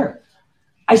him a letter.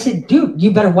 I said, dude,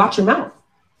 you better watch your mouth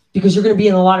because you're going to be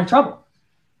in a lot of trouble.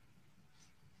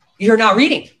 You're not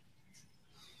reading.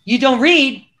 You don't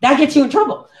read, that gets you in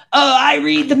trouble. Oh, I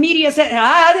read the media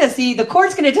said, see, the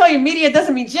court's going to tell you media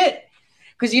doesn't mean shit.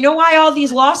 Because you know why all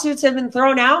these lawsuits have been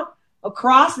thrown out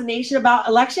across the nation about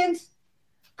elections?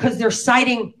 Because they're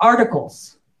citing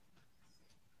articles.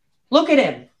 Look at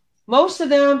him. Most of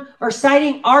them are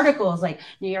citing articles like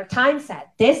New York Times said,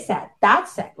 this said, that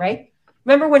said, right?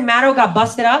 Remember when Maddow got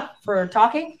busted up for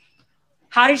talking?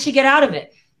 How did she get out of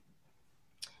it?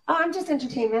 Oh, I'm just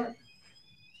entertainment.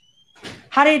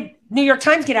 How did New York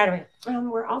Times get out of it?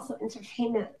 We're also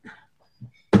entertainment.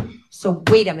 So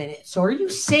wait a minute. So are you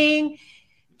saying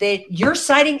that you're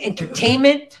citing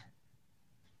entertainment?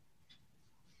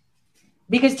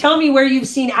 Because tell me where you've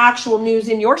seen actual news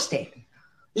in your state.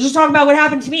 Let's just talk about what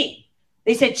happened to me.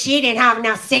 They said she didn't have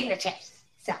enough signatures.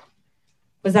 So,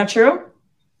 was that true?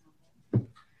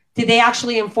 Did they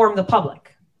actually inform the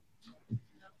public?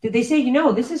 Did they say, you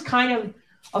know, this is kind of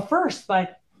a first,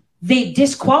 but they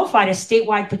disqualified a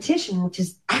statewide petition, which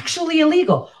is actually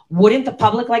illegal. Wouldn't the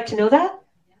public like to know that?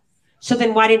 So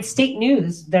then why didn't state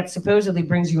news that supposedly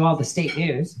brings you all the state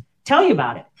news tell you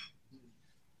about it?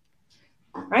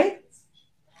 Right?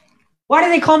 Why do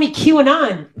they call me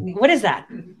QAnon? What is that?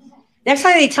 Next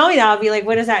time they tell me that, I'll be like,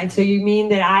 what is that? So you mean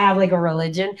that I have like a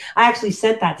religion? I actually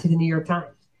sent that to the New York Times.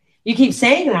 You keep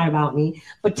saying that about me,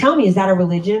 but tell me, is that a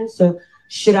religion? So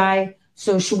should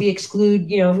we exclude,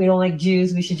 you know, if we don't like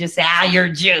Jews, we should just say, you're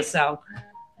a Jew. So,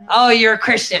 oh, you're a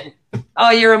Christian.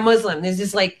 Oh, you're a Muslim. There's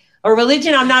just like a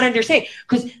religion I'm not understanding.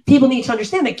 Because people need to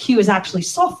understand that Q is actually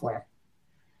software.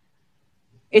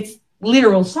 It's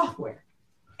literal software.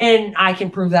 And I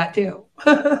can prove that too.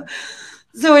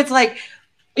 So it's like,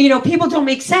 people don't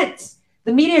make sense.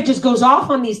 The media just goes off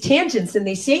on these tangents and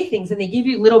they say things and they give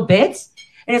you little bits.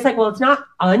 And it's like, well, it's not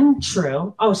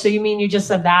untrue. Oh, so you mean you just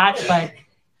said that? But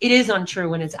it is untrue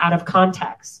when it's out of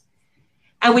context.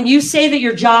 And when you say that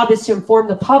your job is to inform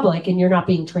the public and you're not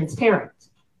being transparent.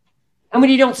 And when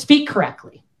you don't speak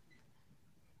correctly.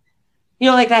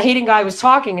 Like that Hayden guy was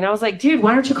talking and I was like, dude,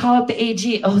 why don't you call up the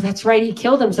AG? Oh, that's right. He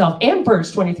killed himself and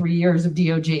purged 23 years of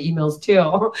DOJ emails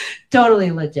too. Totally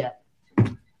legit.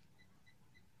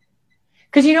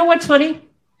 Because you know what's funny?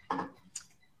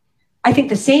 I think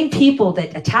the same people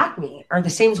that attack me are the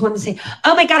same ones that say,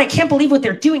 oh my God, I can't believe what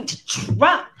they're doing to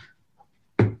Trump.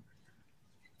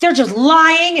 They're just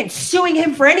lying and suing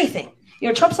him for anything.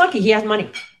 Trump's lucky he has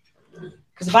money.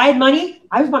 Because if I had money,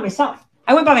 I was by myself.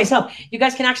 I went by myself. You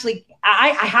guys can actually, I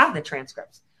have the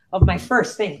transcripts of my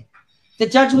first thing. The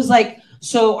judge was like,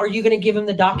 so are you going to give him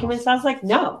the documents? I was like,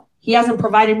 no, he hasn't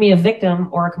provided me a victim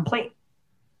or a complaint.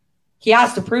 He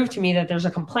has to prove to me that there's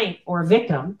a complaint or a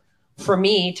victim for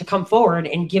me to come forward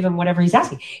and give him whatever he's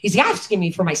asking. He's asking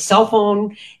me for my cell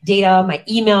phone data, my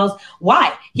emails.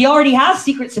 Why? He already has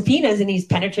secret subpoenas and he's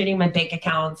penetrating my bank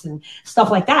accounts and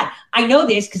stuff like that. I know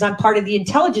this because I'm part of the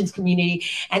intelligence community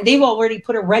and they've already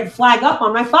put a red flag up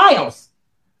on my files.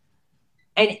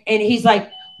 And he's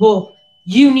like, well,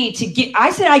 you need to get,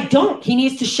 I said, I don't. He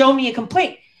needs to show me a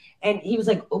complaint. And he was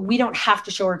like, we don't have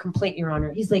to show her a complaint, Your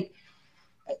Honor. He's like,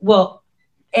 well,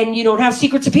 and you don't have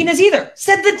secret subpoenas either,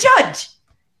 said the judge.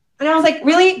 And I was like,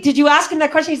 really? Did you ask him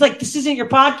that question? He's like, this isn't your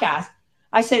podcast.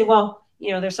 I said, well,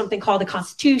 there's something called the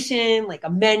Constitution, like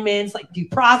amendments, like due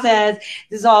process.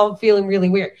 This is all feeling really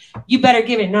weird. You better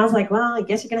give it. And I was like, well, I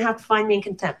guess you're going to have to find me in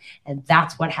contempt. And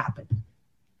that's what happened.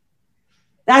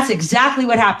 That's exactly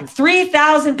what happened.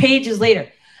 3,000 pages later.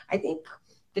 I think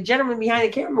the gentleman behind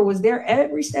the camera was there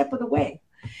every step of the way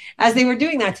as they were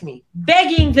doing that to me,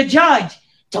 begging the judge,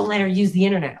 don't let her use the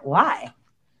internet. Why?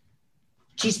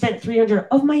 She spent $300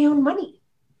 of my own money.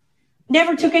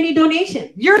 Never took any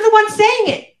donation. You're the one saying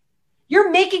it.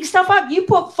 You're making stuff up. You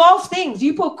put false things.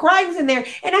 You put crimes in there,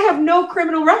 and I have no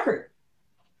criminal record.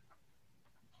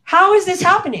 How is this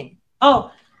happening?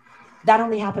 Oh, that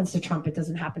only happens to Trump. It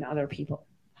doesn't happen to other people.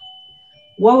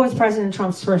 What was President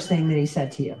Trump's first thing that he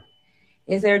said to you?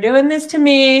 If they're doing this to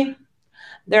me,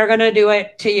 they're going to do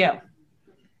it to you.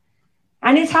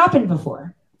 And it's happened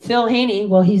before. Phil Haney,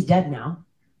 well, he's dead now.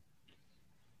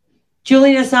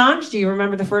 Julian Assange, do you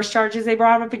remember the first charges they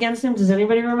brought up against him? Does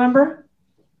anybody remember?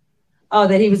 Oh,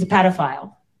 that he was a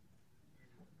pedophile.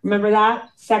 Remember that?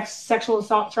 Sexual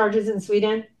assault charges in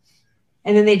Sweden?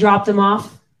 And then they dropped him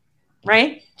off,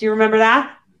 right? Do you remember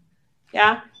that?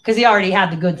 Yeah? Because he already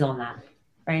had the goods on that,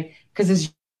 right?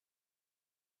 Because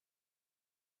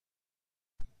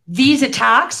these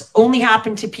attacks only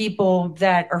happen to people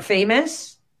that are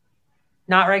famous,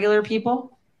 not regular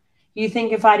people. You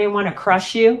think if I didn't want to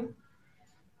crush you,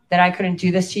 that I couldn't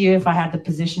do this to you if I had the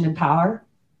position and power?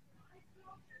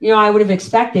 I would have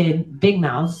expected big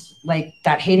mouths like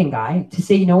that Hayden guy to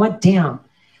say, you know what? Damn,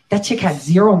 that chick had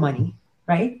zero money,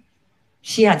 right?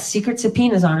 She had secret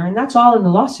subpoenas on her, and that's all in the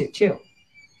lawsuit too.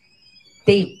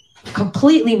 They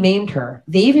completely maimed her.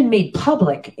 They even made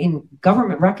public in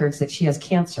government records that she has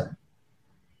cancer,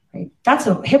 right? That's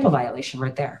a HIPAA violation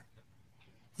right there.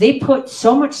 They put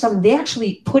so much stuff, they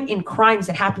actually put in crimes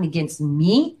that happened against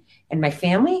me and my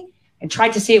family and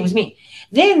tried to say it was me.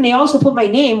 Then they also put my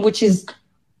name, which is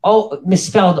all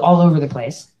misspelled all over the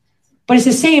place, but it's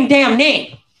the same damn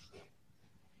name.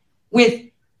 With,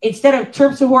 instead of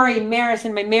Terpsichore Maris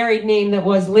and my married name that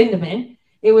was Lindemann,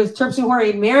 it was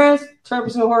Terpsichore Maris,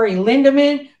 Terpsichore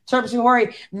Lindemann,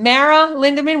 Terpsichore Mara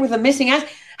Lindemann with a missing S.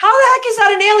 How the heck is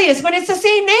that an alias when it's the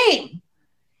same name?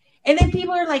 And then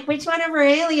people are like, which one of her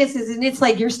aliases? And it's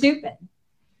like, you're stupid.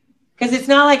 Because it's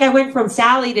not like I went from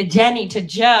Sally to Jenny to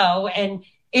Joe, and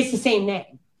it's the same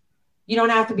name. You don't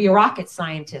have to be a rocket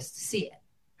scientist to see it.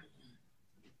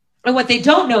 And what they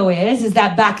don't know is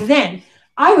that back then,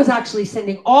 I was actually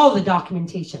sending all the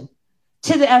documentation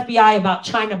to the FBI about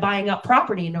China buying up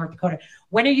property in North Dakota.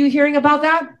 When are you hearing about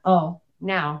that? Oh,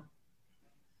 now.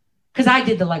 Because I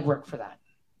did the legwork for that.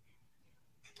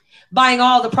 Buying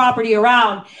all the property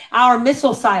around our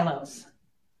missile silos.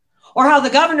 Or how the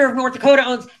governor of North Dakota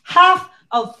owns half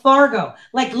of Fargo,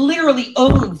 like literally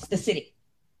owns the city.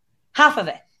 Half of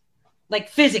it, like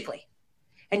physically.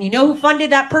 And you know who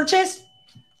funded that purchase?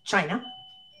 China.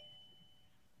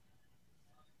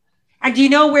 And do you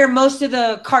know where most of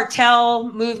the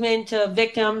cartel movement of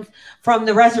victims from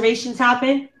the reservations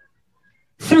happen?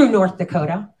 Through North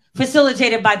Dakota,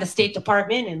 facilitated by the State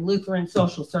Department and Lutheran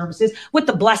Social Services with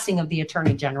the blessing of the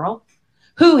Attorney General.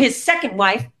 who his second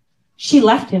wife, she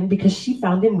left him because she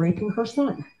found him raping her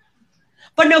son.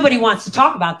 But nobody wants to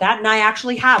talk about that. And I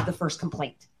actually have the first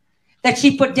complaint that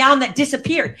she put down that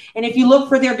disappeared. And if you look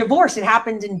for their divorce, it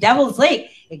happened in Devil's Lake,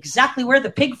 exactly where the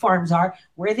pig farms are,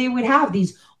 where they would have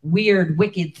these weird,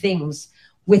 wicked things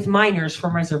with minors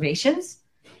from reservations.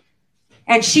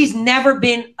 And she's never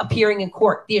been appearing in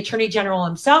court. The attorney general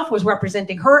himself was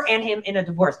representing her and him in a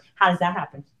divorce. How does that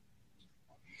happen?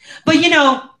 But you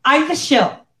know, I'm the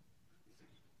shill,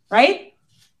 right?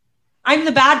 I'm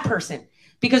the bad person.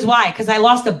 Because why? Because I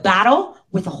lost a battle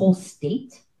with a whole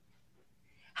state.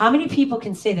 How many people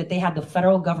can say that they had the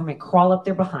federal government crawl up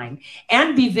their behind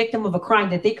and be victim of a crime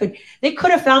that they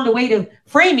could have found a way to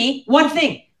frame me, one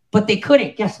thing, but they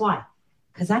couldn't. Guess why?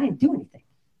 Because I didn't do anything.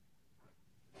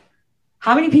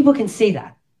 How many people can say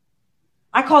that?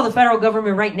 I call the federal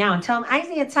government right now and tell them, I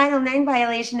see a Title IX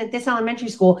violation at this elementary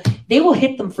school. They will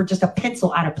hit them for just a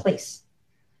pencil out of place.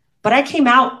 But I came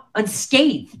out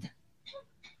unscathed.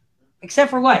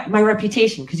 Except for what? My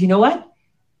reputation. Because you know what?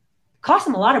 It costs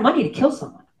them a lot of money to kill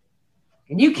someone.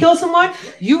 And you kill someone,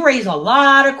 you raise a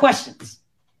lot of questions.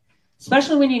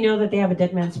 Especially when you know that they have a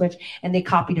dead man switch and they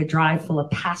copied a drive full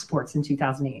of passports in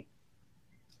 2008.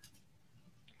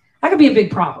 That could be a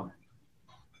big problem.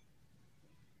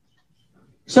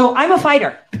 So I'm a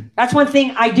fighter. That's one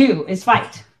thing I do is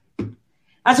fight.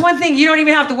 That's one thing you don't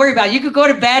even have to worry about. You could go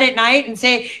to bed at night and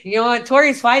say, you know what,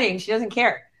 Tori's fighting. She doesn't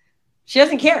care. She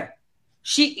doesn't care.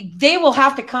 They will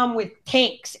have to come with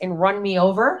tanks and run me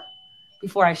over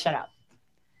before I shut up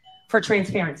for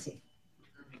transparency.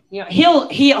 You know,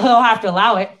 he'll have to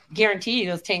allow it. Guarantee you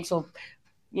those tanks will,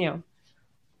 you know,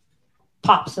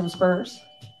 pop some spurs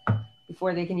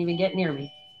before they can even get near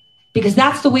me. Because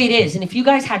that's the way it is. And if you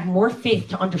guys had more faith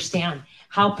to understand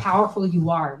how powerful you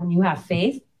are when you have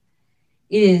faith,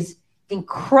 it is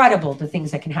incredible the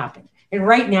things that can happen. And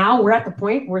right now we're at the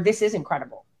point where this is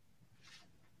incredible.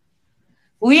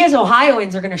 We as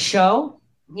Ohioans are going to show,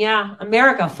 yeah,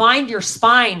 America, find your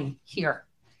spine here.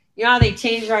 You know how they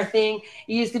changed our thing?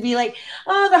 It used to be like,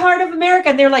 oh, the heart of America.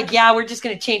 And they're like, yeah, we're just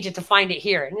going to change it to find it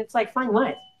here. And it's like, find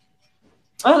what?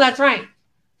 Oh, that's right.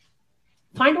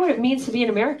 Find what it means to be an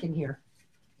American here.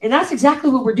 And that's exactly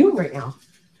what we're doing right now.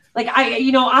 Like,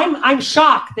 I'm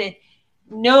shocked that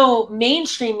no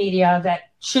mainstream media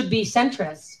that should be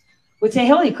centrist would say,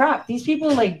 holy crap, these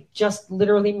people like just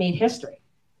literally made history.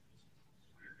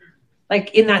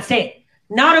 Like in that state,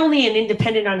 not only an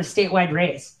independent on a statewide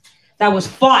race that was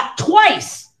fought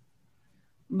twice,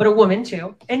 but a woman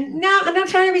too. And now I'm not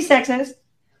trying to be sexist,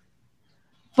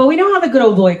 but we know how the good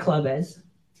old boy club is.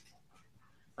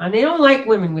 And they don't like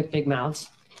women with big mouths.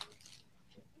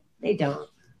 They don't.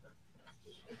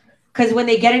 Because when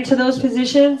they get into those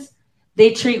positions,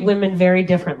 they treat women very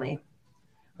differently.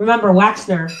 Remember,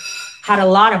 Waxner had a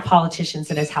lot of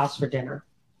politicians at his house for dinner.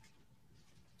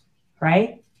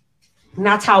 Right? And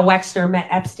that's how Wexner met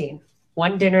Epstein.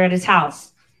 One dinner at his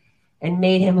house and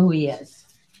made him who he is.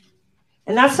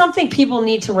 And that's something people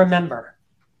need to remember.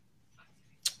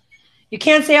 You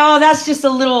can't say, oh, that's just a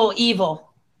little evil.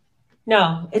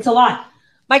 No, it's a lot.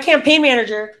 My campaign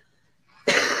manager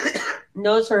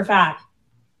knows for a fact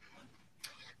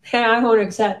that I won't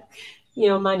accept,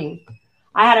 money.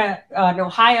 I had an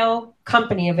Ohio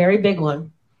company, a very big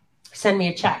one, send me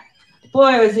a check.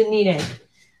 Boy, was it needed.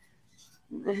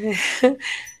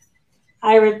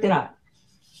 I ripped it up.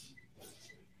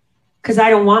 Because I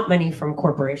don't want money from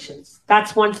corporations.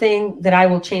 That's one thing that I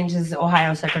will change as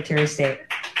Ohio Secretary of State.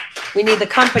 We need the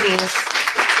companies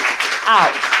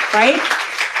out, right?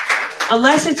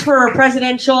 Unless it's for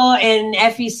presidential and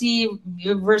FEC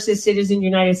versus Citizen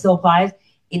United still applies.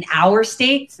 In our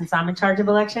state, since I'm in charge of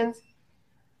elections,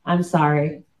 I'm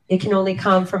sorry. It can only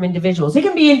come from individuals. It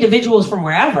can be individuals from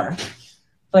wherever,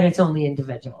 but it's only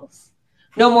individuals.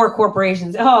 No more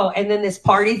corporations. Oh, and then this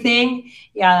party thing,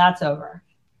 yeah, that's over.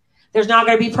 There's not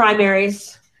going to be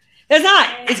primaries. There's not.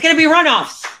 It's going to be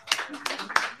runoffs.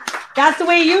 That's the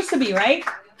way it used to be, right?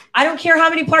 I don't care how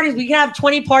many parties. We can have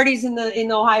 20 parties in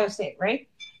the Ohio state, right?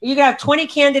 You can have 20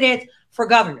 candidates for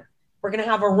governor. We're going to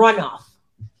have a runoff.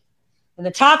 And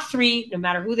the top 3, no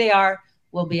matter who they are,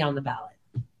 will be on the ballot.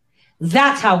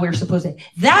 That's how we're supposed to.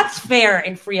 That's fair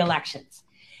and free elections.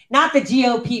 Not the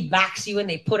GOP backs you and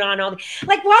they put on all the,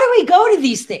 like, why do we go to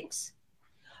these things?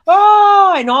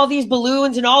 Oh, and all these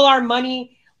balloons and all our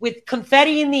money with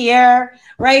confetti in the air,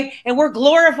 right? And we're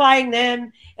glorifying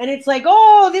them. And it's like,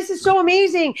 oh, this is so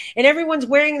amazing. And everyone's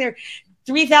wearing their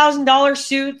 $3,000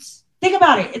 suits. Think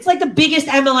about it. It's like the biggest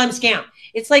MLM scam.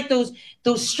 It's like those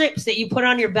strips that you put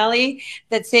on your belly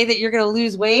that say that you're going to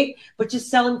lose weight, but just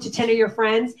sell them to 10 of your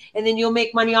friends, and then you'll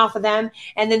make money off of them,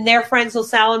 and then their friends will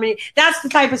sell them. That's the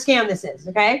type of scam this is,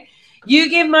 okay? You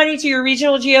give money to your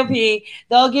regional GOP,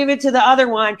 they'll give it to the other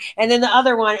one, and then the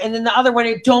other one, and then the other one,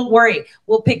 and don't worry,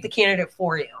 we'll pick the candidate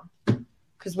for you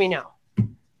because we know,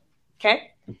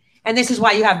 okay? And this is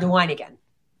why you have DeWine again,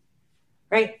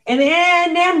 right? And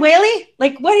then Whaley,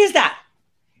 like, what is that?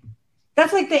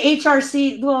 That's like the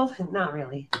HRC. Well, not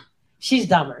really. She's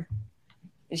dumber,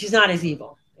 and she's not as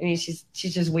evil. I mean, she's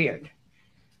just weird.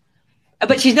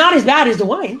 But she's not as bad as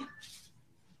DeWine.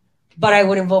 But I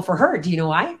wouldn't vote for her. Do you know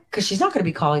why? Because she's not going to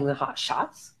be calling the hot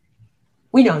shots.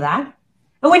 We know that.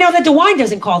 And we know that DeWine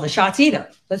doesn't call the shots either.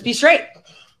 Let's be straight.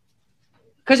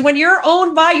 Because when you're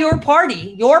owned by your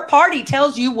party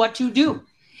tells you what to do.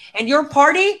 And your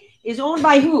party is owned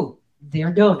by who?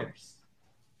 Their donors.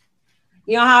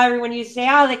 You know how everyone used to say,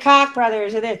 oh, the Koch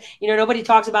brothers or this. You know, nobody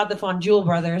talks about the Fonjul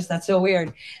brothers. That's so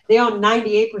weird. They own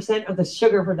 98% of the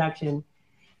sugar production.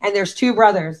 And there's two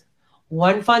brothers.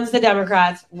 One funds the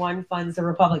Democrats, one funds the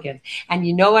Republicans. And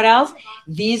you know what else?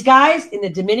 These guys in the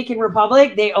Dominican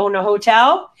Republic, they own a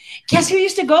hotel. Guess who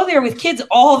used to go there with kids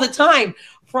all the time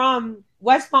from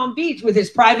West Palm Beach with his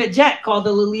private jet called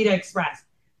the Lolita Express?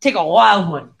 Take a wild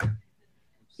one.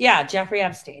 Yeah, Jeffrey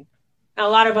Epstein. And a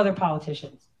lot of other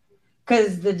politicians.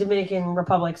 Because the Dominican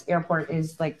Republic's airport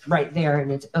is like right there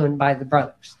and it's owned by the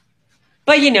brothers.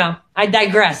 But you know, I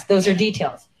digress. Those are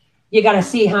details. You got to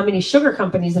see how many sugar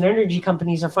companies and energy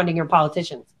companies are funding your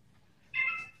politicians.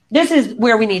 This is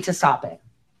where we need to stop it.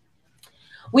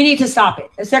 We need to stop it.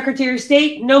 As Secretary of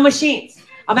State, no machines.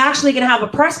 I'm actually going to have a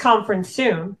press conference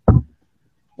soon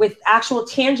with actual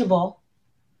tangible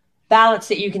ballots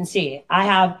that you can see. I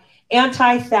have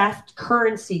anti-theft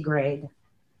currency grade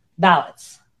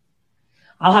ballots.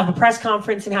 I'll have a press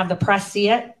conference and have the press see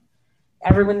it.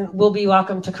 Everyone will be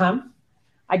welcome to come.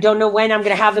 I don't know when I'm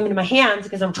going to have them in my hands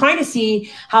because I'm trying to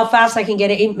see how fast I can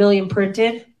get 8 million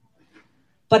printed.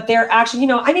 But they're actually, you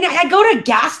know, I mean, I go to a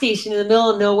gas station in the middle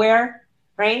of nowhere,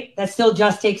 right? That still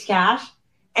just takes cash.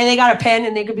 And they got a pen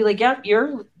and they could be like, yep,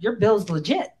 your bill's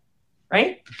legit,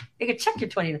 right? They could check your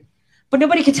 20. But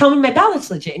nobody could tell me my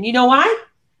ballot's legit. And you know why?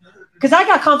 Because I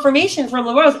got confirmation from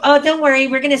the world. Oh, don't worry.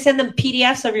 We're going to send them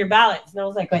PDFs of your ballots. And I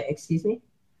was like, wait, excuse me?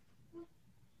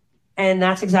 And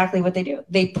that's exactly what they do.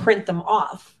 They print them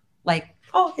off like,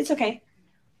 oh, it's okay.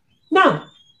 No,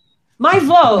 my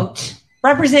vote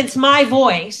represents my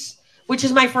voice, which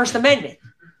is my First Amendment.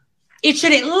 It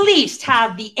should at least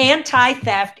have the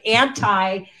anti-theft,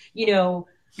 you know,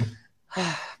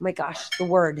 my gosh, the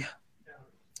word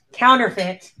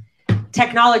counterfeit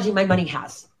technology my money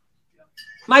has.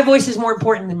 My voice is more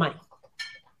important than money.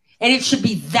 And it should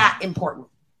be that important.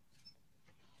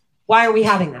 Why are we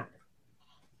having that?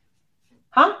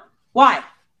 Huh? Why?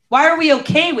 Why are we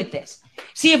okay with this?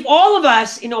 See, if all of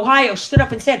us in Ohio stood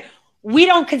up and said, we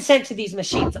don't consent to these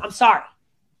machines, I'm sorry.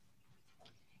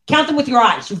 Count them with your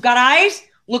eyes. You've got eyes,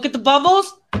 look at the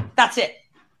bubbles, that's it.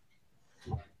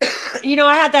 You know,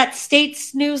 I had that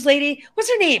States News lady. What's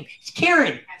her name? It's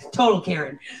Karen. Total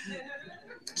Karen.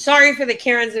 Sorry for the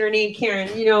Karens that are named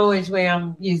Karen. You know which way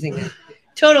I'm using it.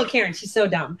 Total Karen. She's so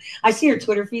dumb. I see her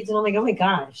Twitter feeds and I'm like, oh my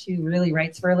gosh, she really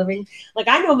writes for a living. Like,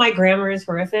 I know my grammar is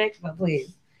horrific, but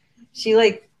please. She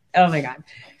like, oh my God.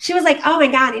 She was like, oh my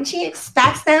God. And she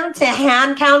expects them to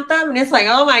hand count them. And it's like,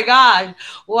 oh my God,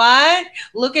 what?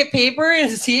 Look at paper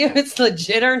and see if it's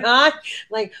legit or not.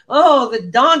 Like, oh, the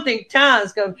daunting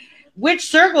task of which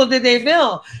circle did they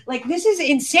fill? Like, this is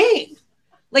insane.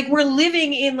 Like, we're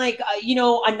living in like, you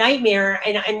know, a nightmare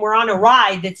and we're on a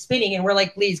ride that's spinning and we're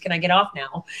like, please, can I get off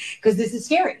now? Because this is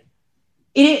scary.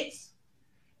 It is.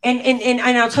 And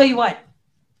I'll tell you what,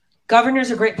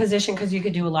 governor's a great position because you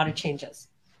could do a lot of changes,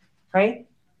 right?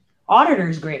 Auditor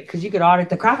is great because you could audit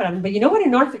the crap out of them. But you know what?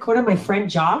 In North Dakota, my friend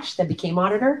Josh that became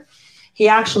auditor, he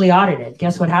actually audited.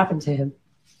 Guess what happened to him?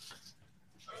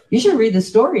 You should read the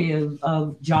story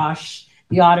of Josh,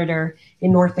 the auditor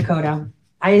in North Dakota.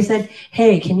 I said,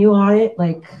 hey, can you audit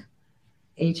like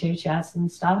HHS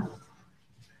and stuff?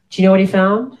 Do you know what he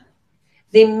found?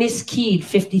 They miskeyed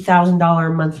 $50,000 a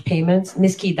month payments.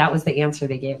 Miskeyed, that was the answer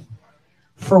they gave.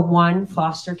 For one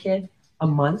foster kid a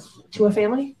month to a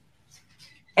family.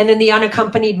 And then the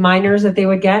unaccompanied minors that they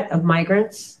would get of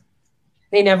migrants,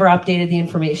 they never updated the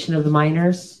information of the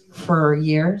minors for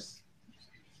years.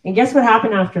 And guess what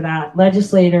happened after that?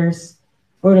 Legislators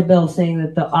wrote a bill saying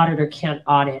that the auditor can't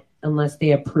audit unless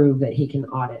they approve that he can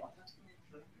audit.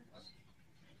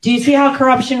 Do you see how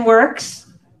corruption works?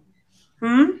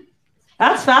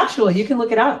 That's factual. You can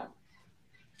look it up.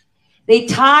 They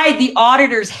tied the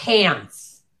auditor's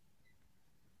hands.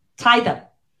 Tied them.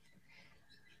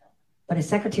 But a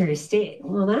Secretary of State,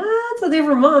 well, that's a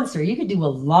different monster. You could do a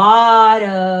lot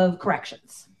of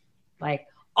corrections, like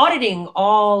auditing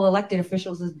all elected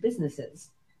officials as businesses.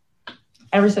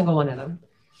 Every single one of them.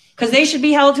 Because they should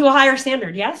be held to a higher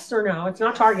standard. Yes or no? It's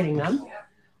not targeting them.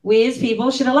 We as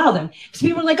people should allow them. Because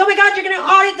people are like, oh my God, you're going to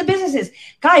audit the businesses.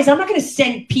 Guys, I'm not going to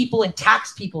send people and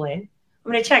tax people in.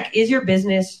 I'm going to check, is your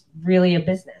business really a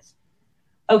business?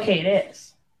 Okay, it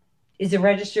is. Is it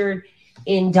registered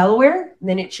in Delaware?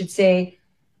 Then it should say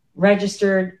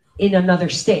registered in another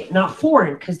state, not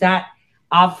foreign, because that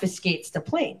obfuscates the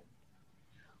plane.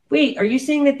 Wait, are you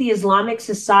saying that the Islamic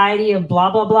Society of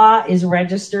blah, blah, blah is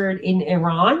registered in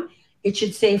Iran? It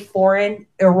should say foreign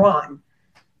Iran,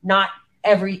 not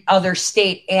every other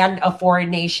state and a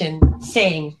foreign nation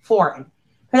saying foreign.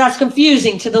 Because that's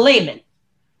confusing to the layman.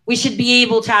 We should be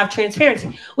able to have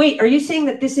transparency. Wait, are you saying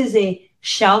that this is a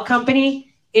shell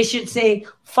company? It should say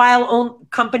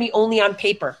company only on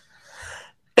paper.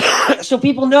 So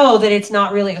people know that it's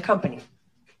not really a company.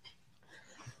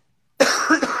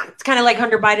 It's kind of like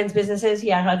Hunter Biden's businesses.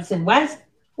 Yeah, Hudson West,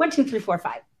 1, 2, 3, 4,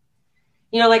 5.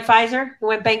 You know, like Pfizer, who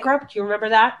went bankrupt. Do you remember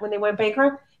that when they went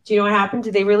bankrupt? Do you know what happened?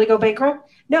 Did they really go bankrupt?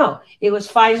 No, it was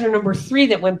Pfizer number 3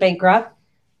 that went bankrupt.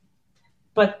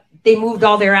 But they moved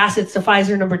all their assets to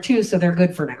Pfizer number 2, so they're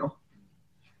good for now.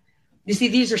 You see,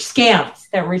 these are scams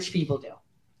that rich people do.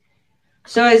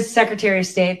 So as Secretary of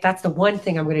State, that's the one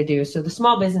thing I'm going to do. So the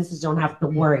small businesses don't have to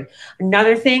worry.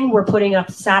 Another thing, we're putting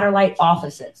up satellite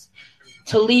offices.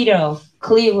 Toledo,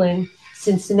 Cleveland,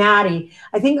 Cincinnati.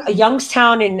 I think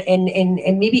Youngstown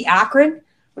and maybe Akron.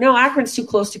 No, Akron's too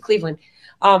close to Cleveland.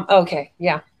 Okay,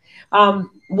 yeah.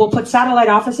 We'll put satellite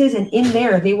offices, and in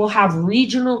there they will have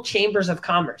regional chambers of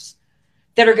commerce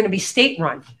that are going to be state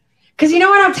run. Because you know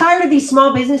what? I'm tired of these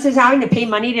small businesses having to pay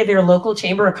money to their local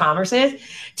chamber of commerces,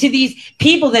 to these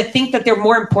people that think that they're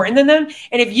more important than them.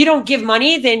 And if you don't give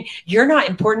money, then you're not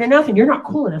important enough and you're not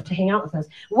cool enough to hang out with us.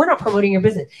 We're not promoting your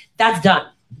business. That's done.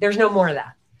 There's no more of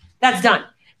that. That's done.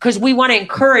 Because we want to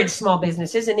encourage small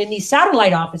businesses. And in these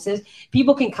satellite offices,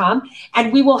 people can come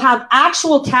and we will have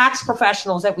actual tax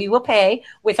professionals that we will pay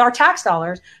with our tax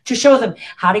dollars to show them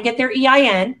how to get their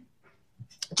EIN,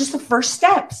 just the first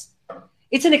steps.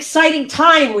 It's an exciting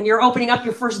time when you're opening up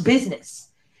your first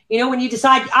business. You know, when you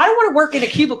decide, I don't want to work in a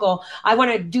cubicle. I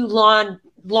want to do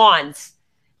lawns,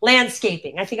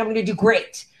 landscaping. I think I'm going to do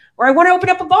great. Or I want to open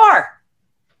up a bar.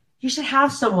 You should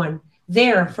have someone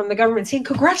there from the government saying,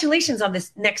 congratulations on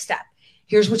this next step.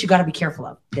 Here's what you got to be careful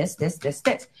of. This.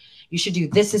 You should do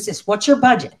this. What's your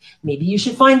budget? Maybe you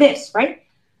should find this, right?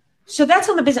 So that's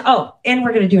on the business. Oh, and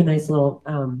we're going to do a nice little,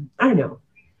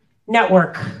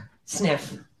 network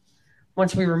sniff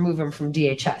once we remove them from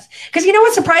DHS. Because you know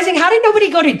what's surprising? How did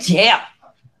nobody go to jail?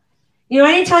 You know,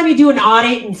 anytime you do an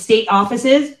audit in state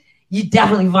offices, you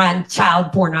definitely find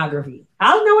child pornography.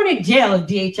 How's no one in jail if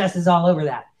DHS is all over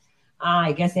that?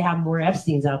 I guess they have more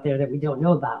Epsteins out there that we don't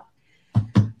know about.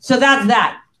 So that's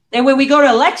that. And when we go to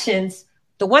elections,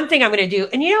 the one thing I'm going to do,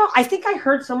 and you know, I think I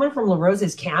heard someone from La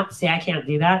Rosa's camp say I can't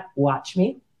do that. Watch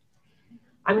me.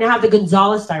 I'm going to have the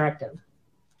Gonzales directive.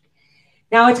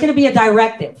 Now, it's going to be a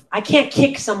directive. I can't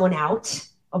kick someone out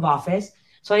of office.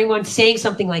 So anyone saying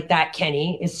something like that,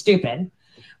 Kenny, is stupid,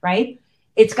 right?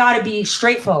 It's got to be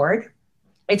straightforward.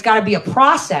 It's got to be a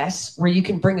process where you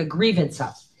can bring a grievance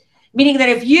up. Meaning that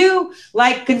if you,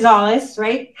 like Gonzales,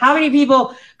 right, how many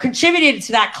people contributed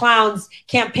to that clown's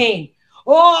campaign?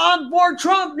 Oh, I'm for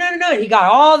Trump. No. He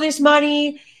got all this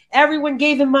money. Everyone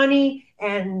gave him money.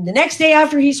 And the next day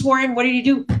after he swore in, what did he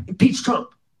do? Impeach Trump.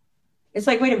 It's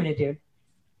like, wait a minute, dude.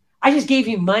 I just gave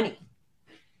you money.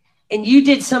 And you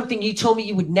did something you told me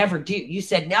you would never do. You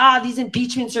said, nah, these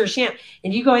impeachments are a sham.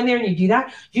 And you go in there and you do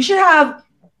that. You should have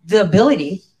the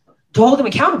ability to hold them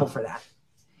accountable for that.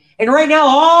 And right now,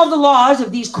 all the laws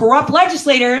of these corrupt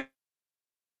legislators,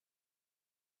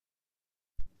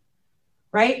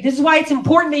 right? This is why it's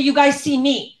important that you guys see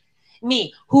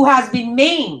me, who has been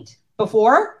maimed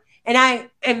before, and I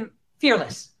am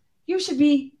fearless. You should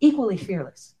be equally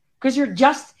fearless because you're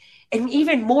just and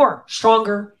even more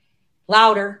stronger,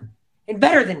 louder, and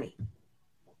better than me.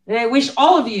 And I wish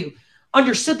all of you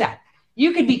understood that.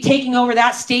 You could be taking over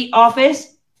that state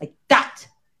office like that.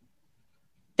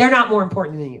 They're not more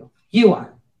important than you. You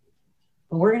are.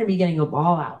 But we're going to be getting them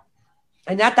all out.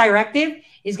 And that directive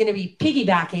is going to be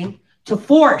piggybacking to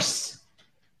force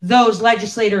those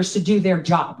legislators to do their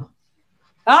job.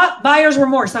 Buyer's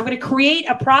remorse. I'm going to create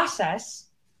a process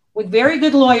with very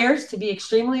good lawyers to be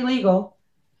extremely legal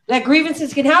that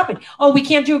grievances can happen. Oh, we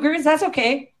can't do a grievance? That's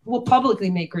okay. We'll publicly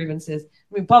make grievances.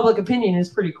 I mean, public opinion is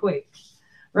pretty quick,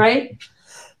 right?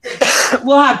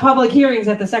 We'll have public hearings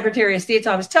at the Secretary of State's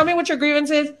office. Tell me what your grievance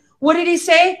is. What did he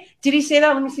say? Did he say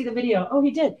that? Let me see the video. Oh,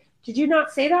 he did. Did you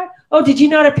not say that? Oh, did you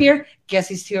not appear? Guess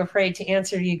he's too afraid to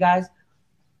answer to you guys.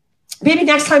 Maybe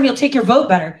next time you'll take your vote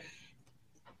better.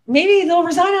 Maybe they'll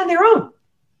resign on their own.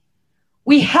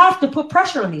 We have to put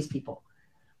pressure on these people.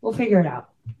 We'll figure it out.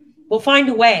 We'll find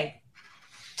a way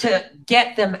to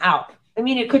get them out. I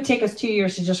mean, it could take us 2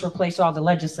 years to just replace all the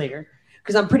legislators,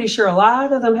 because I'm pretty sure a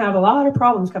lot of them have a lot of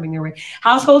problems coming their way.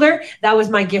 Householder, that was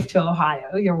my gift to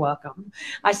Ohio. You're welcome.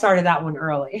 I started that one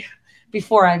early,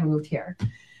 before I moved here.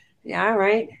 Yeah,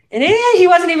 right. And he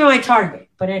wasn't even my target,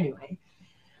 but anyway.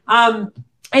 And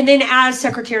then as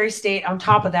Secretary of State, on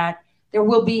top of that, there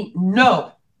will be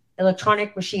no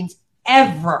electronic machines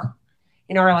ever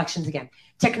in our elections again.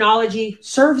 Technology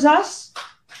serves us,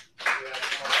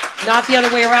 not the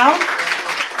other way around.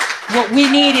 What we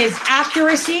need is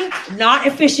accuracy, not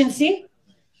efficiency,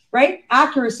 right?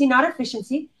 Accuracy, not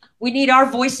efficiency. We need our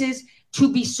voices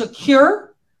to be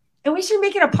secure, and we should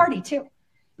make it a party too.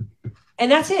 And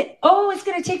that's it. Oh, it's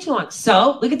going to take too long.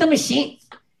 So look at the machines.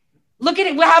 Look at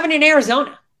it. What happened in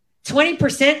Arizona?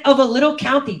 20% of a little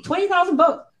county, 20,000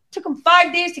 votes. Took them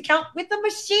 5 days to count with the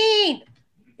machine.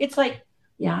 It's like,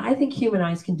 yeah, I think human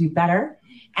eyes can do better,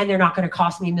 and they're not going to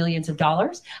cost me millions of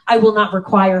dollars. I will not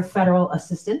require federal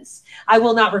assistance. I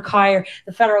will not require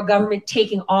the federal government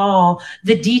taking all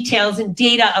the details and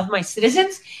data of my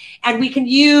citizens. And we can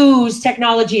use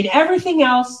technology and everything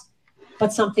else,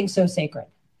 but something so sacred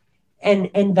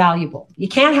and valuable. You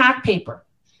can't hack paper.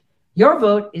 Your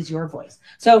vote is your voice.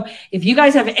 So if you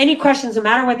guys have any questions, no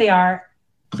matter what they are,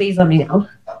 please let me know.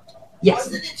 Yes.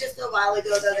 Wasn't it just a while ago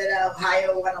though that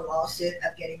Ohio won a lawsuit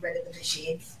of getting rid of the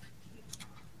machines?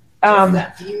 Just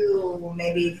a few,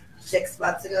 maybe 6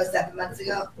 months ago, 7 months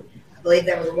ago, I believe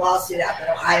there was a lawsuit out that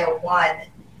Ohio won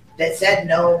that said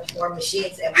no more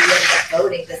machines, and we ended up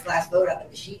voting this last vote on the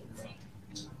machines.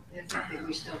 I think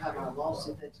we still have our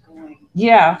lawsuit that's going.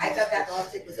 Yeah. I thought that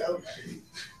lawsuit was over.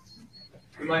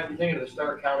 You might be thinking of the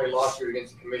Stark County lawsuit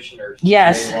against the commissioners.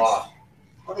 Yes. They lost.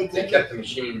 Well, they They did. kept the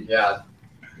machines, yeah.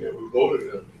 Yeah, we voted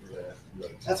for that.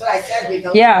 That's what I said. We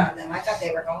voted Yeah. on them. I thought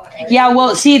they were gone. Yeah,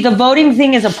 well, see, the voting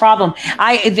thing is a problem.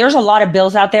 There's a lot of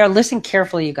bills out there. Listen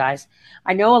carefully, you guys.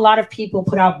 I know a lot of people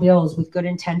put out bills with good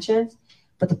intentions,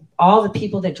 but all the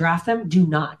people that draft them do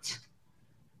not.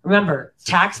 Remember,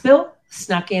 tax bill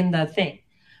snuck in the thing.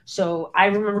 So I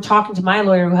remember talking to my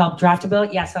lawyer who helped draft a bill.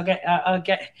 Yes, I'll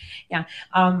get, yeah.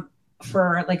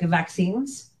 For like the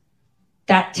vaccines,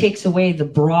 that takes away the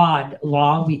broad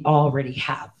law we already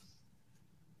have.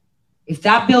 If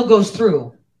that bill goes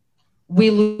through, we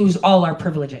lose all our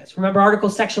privileges. Remember Article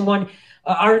 1,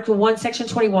 Section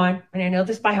 21, and I know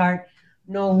this by heart,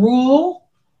 no rule,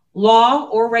 law,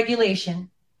 or regulation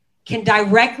can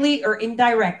directly or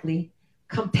indirectly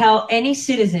compel any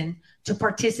citizen to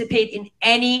participate in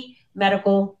any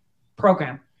medical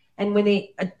program. And when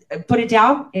they put it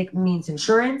down, it means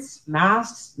insurance,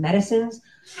 masks, medicines,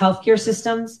 healthcare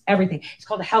systems, everything. It's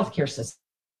called the healthcare system.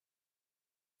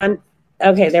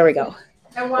 Okay, there we go.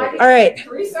 And why? All right.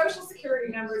 3 social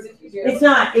security numbers if you do. It's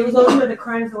not. It was those were the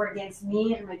crimes that were against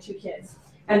me and my 2 kids.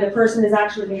 And the person is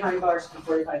actually behind bars for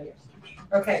 45 years.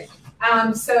 Okay.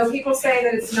 So people say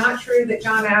that it's not true that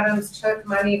John Adams took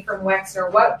money from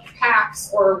Wexner. What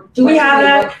PACs or Do we what have did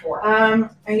they that? look for?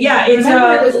 Yeah, it's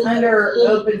it was under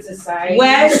Open Society.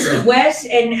 Wes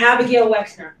and Abigail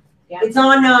Wexner. Yeah. It's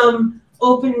on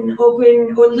open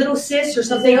or Little Sis or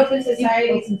something. Open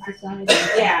Society.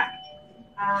 Yeah.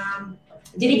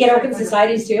 Did he get Open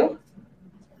Societies too?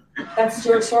 That's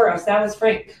George Soros. That was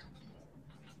Frank.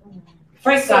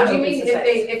 Frank So got do you Open mean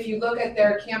Societies. if you look at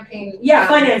their campaign? Yeah,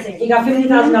 financing. He got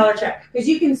 $50,000 check. Because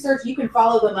you can search, you can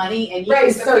follow the money, and you Right,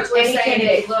 can so search people are any saying,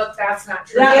 candidate. look, that's not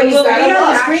true. Yeah, Because well, we that have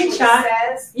a actually screenshot.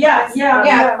 says- Yeah.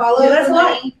 Yeah, follow Yeah, that's the a lot.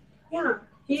 money.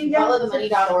 Yeah. Follow the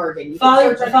money.org. And you can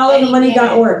Follow search on any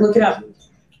followthemoney.org. Look it up.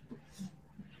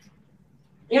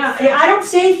 Yeah, I don't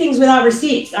say things without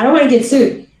receipts. I don't want to get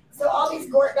sued. So all these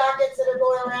court dockets that are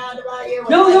going around about you.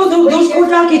 No, those court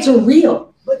dockets are real.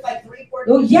 With like 3, 4.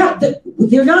 Oh yeah,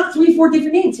 they're not 3, 4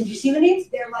 different names. Have you seen the names?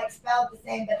 They're like spelled the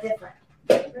same but different.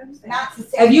 Not the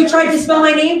same. Have you tried to spell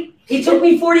my name? It took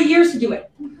me 40 years to do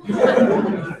it. No,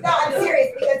 I'm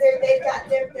serious because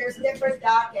there's different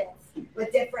dockets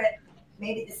with different,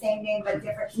 maybe the same name but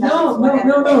different No. spellings.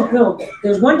 whatever.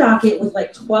 There's one docket with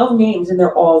like 12 names and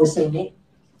they're all the same name.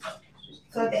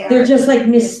 So They're just like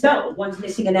misspelled. One's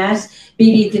missing an S.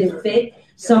 Maybe it didn't fit.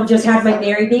 Some just had my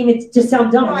married name. It just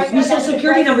sounds dumb. No, I Like know social that.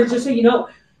 security numbers, just so you know,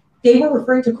 they were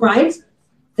referring to crimes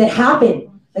that happened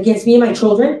against me and my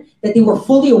children that they were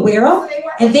fully aware of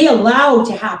and they allowed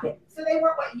to happen. So they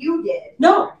weren't what you did.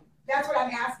 No. That's what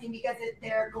I'm asking because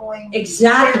they're going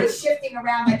Exactly. they're shifting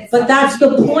around like it's But that's the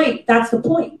something you did. point. That's the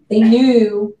point. They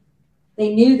knew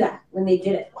that when they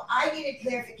did it. Well, I needed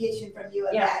clarification from you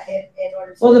on Yeah. that in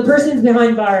order to. Well, the person's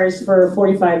behind bars for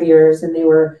 45 years, and they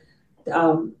were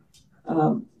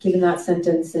given that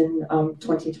sentence in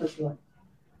 2021.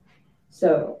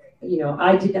 So,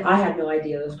 I had no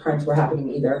idea those crimes were happening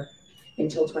either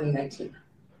until 2019.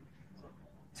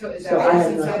 So is So that I why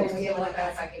have no so idea. we feel like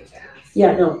that's second chance?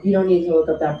 Yeah, no, you don't need to look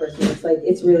up that person.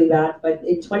 It's really bad. But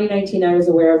in 2019, I was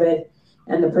aware of it,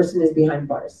 and the person is behind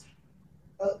bars.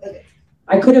 Oh, okay.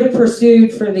 I could have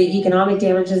pursued for the economic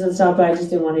damages and stuff, but I just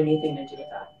didn't want anything to do with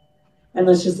that. And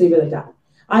let's just leave it at that.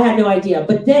 I had no idea.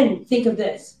 But then think of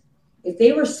this. If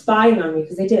they were spying on me,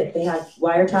 because they did, they had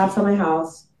wiretaps on my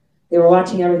house. They were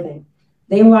watching everything.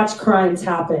 They watched crimes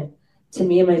happen to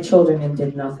me and my children and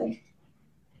did nothing.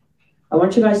 I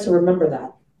want you guys to remember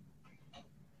that.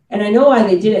 And I know why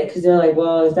they did it, because they're like,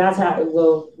 well, if that's happened,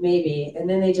 well, maybe. And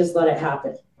then they just let it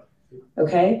happen.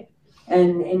 Okay?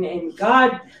 And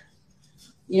God,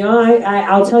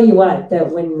 I'll tell you what, that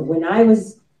when I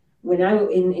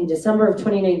in December of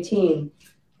 2019,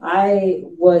 I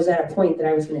was at a point that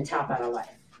I was going to tap out of life.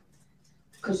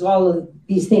 Because all of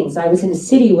these things. I was in a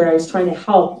city where I was trying to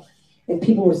help, and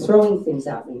people were throwing things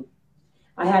at me.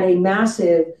 I had a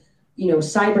massive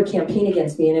cyber campaign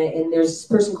against me. And there's this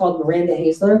person called Miranda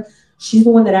Hazler. She's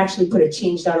the one that actually put a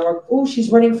change.org. Oh,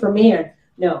 she's running for mayor.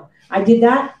 No, I did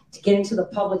that to get into the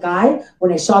public eye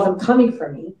when I saw them coming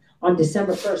for me on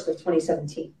December 1st of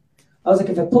 2017. I was like,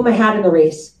 if I put my hat in the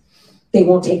race, they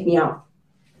won't take me out.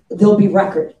 There'll be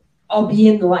record. I'll be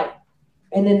in the light.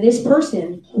 And then this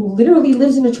person who literally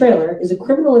lives in a trailer is a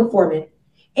criminal informant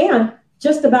and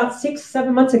just about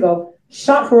 6-7 months ago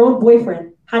shot her own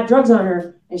boyfriend, had drugs on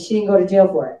her, and she didn't go to jail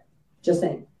for it. Just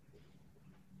saying.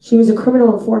 She was a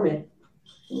criminal informant.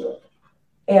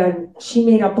 And she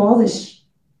made up all this,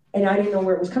 and I didn't know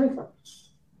where it was coming from.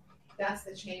 That's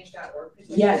the change.org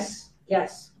petition?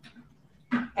 Yes.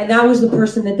 And that was the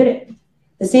person that did it.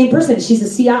 The same person. She's a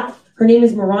CI. Her name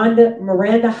is Miranda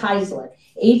Heisler.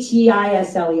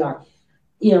 Heisler.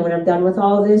 When I'm done with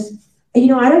all of this, I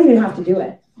don't even have to do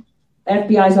it.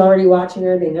 FBI's already watching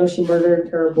her. They know she murdered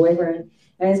her boyfriend,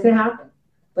 and it's going to happen.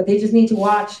 But they just need to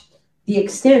watch the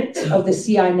extent of the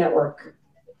CI network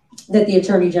that the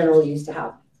Attorney General used to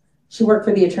have. She worked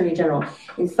for the Attorney General.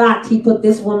 In fact, he put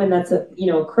this woman that's a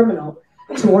criminal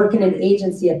to work in an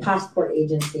agency, a passport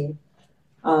agency,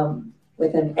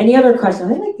 with him. Any other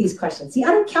questions? I like these questions. See, I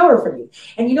don't cower from you.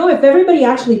 And if everybody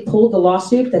actually pulled the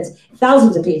lawsuit, that's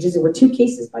thousands of pages. There were 2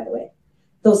 cases, by the way.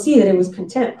 They'll see that it was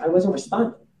contempt. I wasn't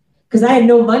responding because I had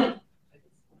no money.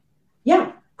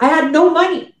 Yeah, I had no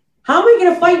money. How am I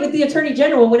going to fight with the Attorney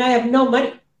General when I have no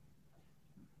money?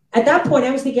 At that point,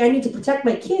 I was thinking I need to protect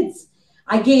my kids.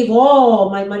 I gave all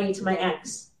my money to my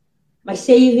ex, my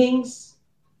savings,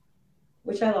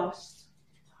 which I lost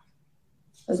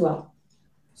as well.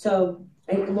 So,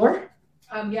 any more?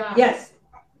 Yeah. Yes.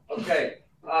 Okay.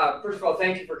 First of all,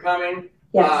 thank you for coming.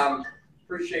 Yes.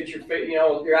 Appreciate your,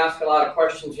 you're asking a lot of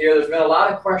questions here. There's been a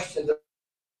lot of questions.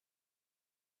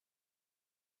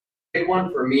 Big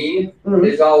one for me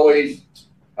is always,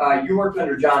 you worked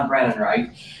under John Brennan, right?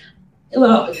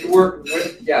 Well, you worked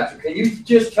with, so can you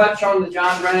just touch on the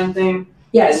John Brennan thing?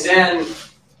 Yes. And then,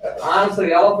 honestly,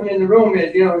 the elephant in the room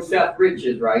is, who Seth Rich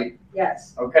is, right?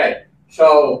 Yes. Okay.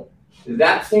 So,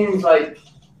 that seems like,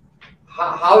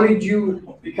 how did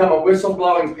you become a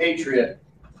whistleblowing patriot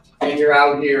and you're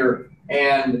out here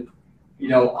and,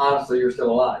 honestly, you're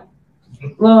still alive?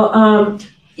 Well, on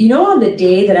the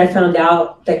day that I found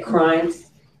out that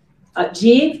crimes,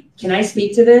 Jeeve, can I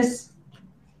speak to this?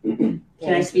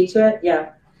 Can I speak to it?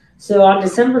 Yeah. So on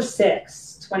December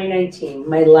 6th, 2019,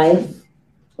 my life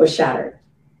was shattered.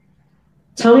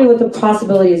 Tell me what the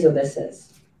possibilities of this is.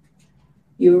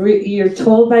 You're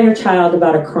told by your child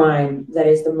about a crime that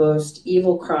is the most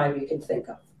evil crime you can think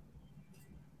of.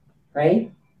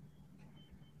 Right?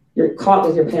 You're caught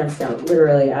with your pants down.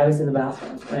 Literally, I was in the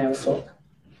bathroom when I was told.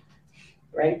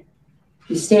 Right?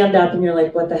 You stand up and you're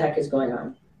like, what the heck is going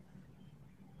on?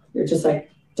 You're just like,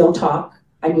 don't talk.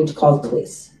 I need to call the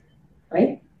police.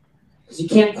 Right? Because you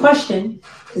can't question,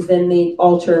 because then they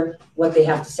alter what they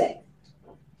have to say.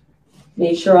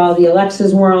 Made sure all the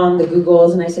Alexas were on, the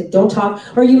Googles, and I said, don't talk.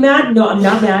 Are you mad? No, I'm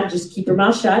not mad. Just keep your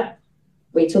mouth shut.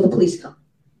 Wait till the police come.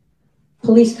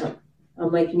 Police come.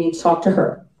 I'm like, you need to talk to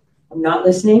her. I'm not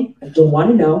listening. I don't want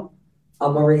to know.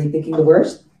 I'm already thinking the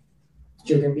worst.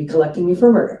 You're going to be collecting me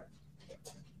for murder.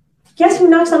 Guess who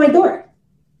knocks on my door?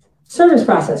 Service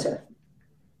processor.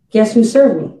 Guess who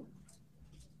served me?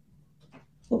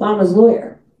 Obama's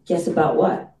lawyer. Guess about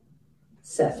what?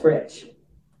 Seth Rich.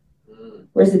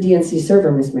 Where's the DNC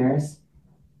server, Ms. Maris?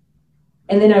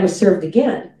 And then I was served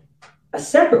again, a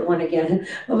separate one again,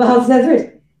 about Seth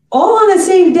Rich. All on the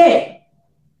same day.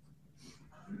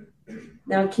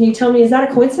 Now, can you tell me, is that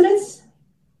a coincidence?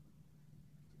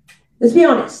 Let's be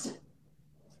honest.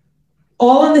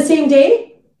 All on the same day?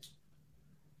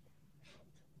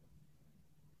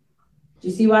 Do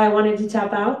you see why I wanted to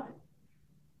tap out?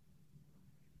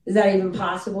 Is that even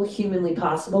possible, humanly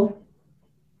possible?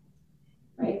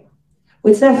 Right?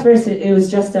 With Seth Rich, it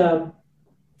was just a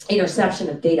interception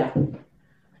of data.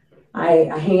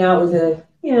 I hang out with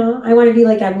I want to be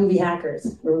like that movie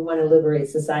Hackers, where we want to liberate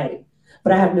society.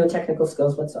 But I have no technical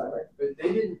skills whatsoever. But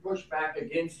they didn't push back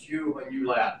against you when you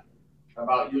left,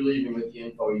 about you leaving with the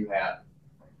info you had.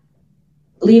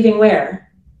 Leaving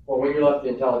where? Well, when you left the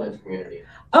intelligence community.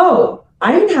 Oh,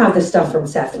 I didn't have the stuff from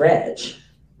Seth Rich.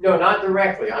 No, not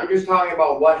directly. I'm just talking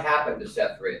about what happened to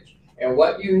Seth Rich and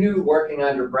what you knew working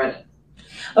under Brennan.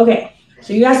 Okay,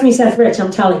 so you asked me Seth Rich, I'm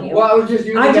telling you. Well, I'm just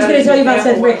going to tell you about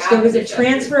Seth Rich. There was a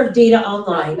transfer of data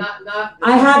online.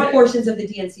 I have portions of the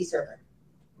DNC server.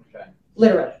 Okay.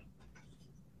 Literally.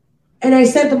 And I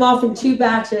sent them off in 2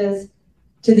 batches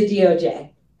to the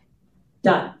DOJ.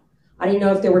 Done. I didn't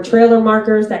know if there were trailer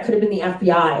markers. That could have been the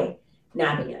FBI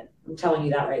nabbing it. I'm telling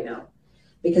you that right now.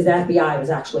 Because the FBI was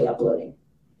actually uploading.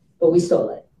 But we stole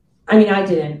it. I mean, I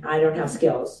didn't. I don't have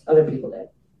skills. Other people did.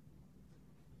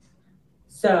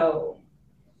 So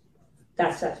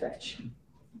that's Seth Rich.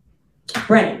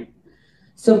 Brennan.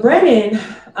 So Brennan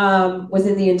was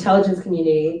in the intelligence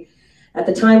community. At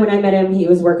the time when I met him, he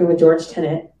was working with George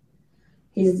Tenet.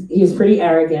 He was pretty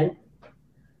arrogant.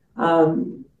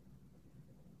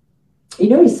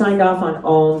 He signed off on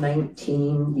all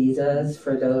 19 visas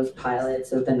for those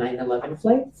pilots of the 9/11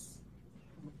 flights.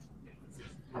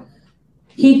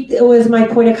 He was my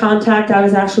point of contact. I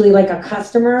was actually like a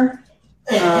customer.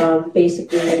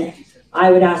 Basically,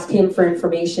 I would ask him for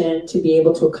information to be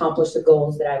able to accomplish the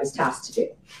goals that I was tasked to do.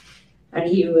 And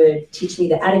he would teach me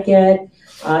the etiquette.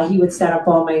 He would set up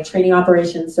all my training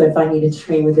operations. So if I needed to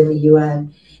train within the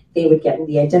UN, they would get me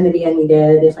the identity I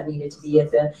needed. If I needed to be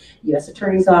at the U.S.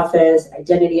 Attorney's Office,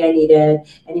 identity I needed.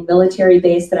 Any military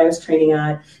base that I was training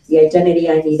at, the identity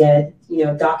I needed.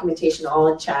 Documentation all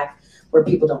in check where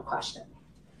people don't question.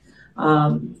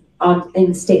 In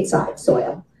stateside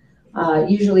soil.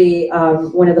 Usually,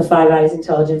 one of the Five Eyes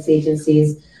intelligence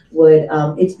agencies would,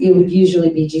 it would usually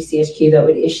be GCHQ that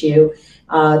would issue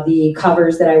the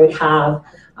covers that I would have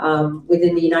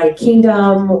within the United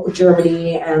Kingdom,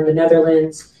 Germany, and the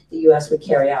Netherlands. The U.S. would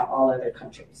carry out all other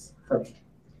countries for me.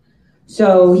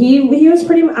 So he was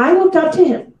I looked up to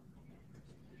him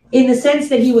in the sense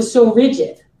that he was so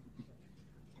rigid.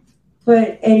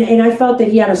 But and I felt that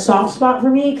he had a soft spot for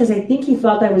me because I think he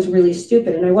felt I was really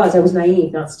stupid, and I was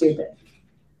naive, not stupid,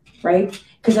 right?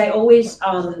 Because I always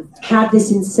had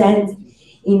this insane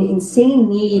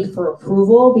need for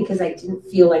approval because I didn't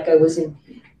feel like I was in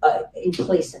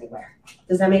place anywhere.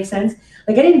 Does that make sense?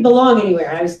 Like I didn't belong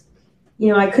anywhere. I was,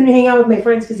 I couldn't hang out with my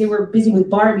friends because they were busy with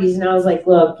Barbies, and I was like,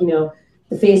 look,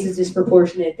 the face is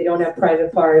disproportionate. They don't have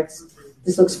private parts.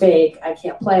 This looks fake. I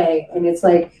can't play. And it's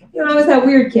like, I was that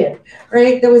weird kid,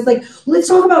 right? That was like, let's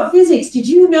talk about physics. Did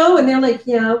you know? And they're like,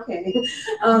 yeah, okay.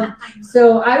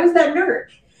 So I was that nerd.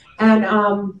 And,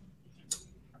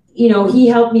 he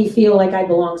helped me feel like I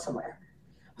belong somewhere.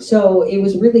 So it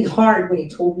was really hard when he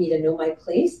told me to know my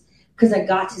place because I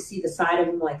got to see the side of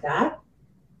him like that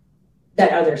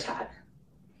others had.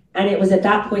 And it was at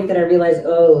that point that I realized,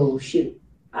 oh, shoot,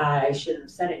 I shouldn't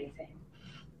have said anything.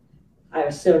 I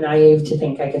was so naive to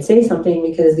think I could say something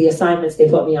because the assignments they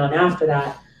put me on after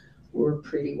that were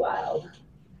pretty wild.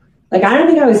 Like, I don't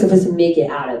think I was supposed to make it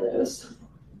out of those,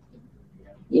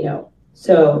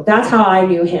 So that's how I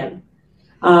knew him.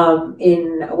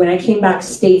 When I came back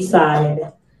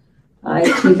stateside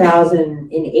in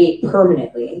 2008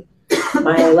 permanently,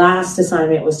 my last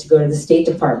assignment was to go to the State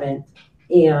Department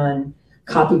and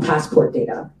copy passport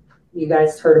data. You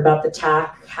guys heard about the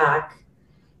TAC hack,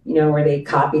 where they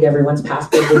copied everyone's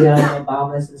passport data and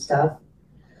Obama's and stuff.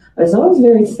 I was always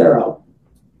very thorough.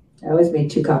 I always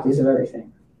made 2 copies of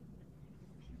everything.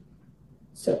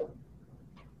 So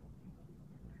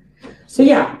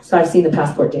I've seen the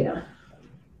passport data.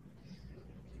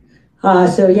 I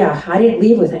didn't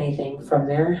leave with anything from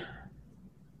there.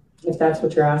 If that's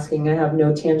what you're asking, I have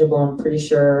no tangible. I'm pretty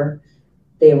sure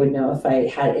they would know if I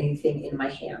had anything in my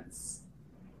hands.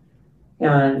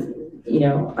 And,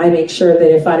 I make sure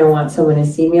that if I don't want someone to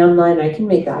see me online, I can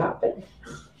make that happen.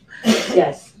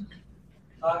 Yes.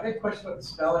 I had a question about the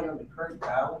spelling on the current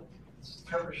ballot. It's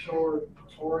Trevor Shore,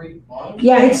 Tory, Bonham.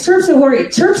 Yeah, it's Terps Ahory.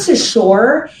 Terps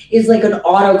Shore is like an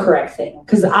autocorrect thing.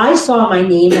 Because I saw my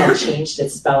name had changed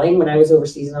its spelling when I was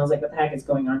overseas, and I was like, what the heck is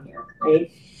going on here,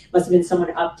 right? Must have been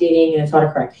someone updating, and it's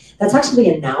autocorrect. That's actually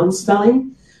a noun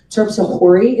spelling. Terps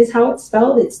Ahory is how it's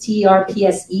spelled. It's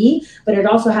Terpse, but it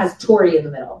also has Tory in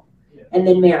the middle. Yeah. And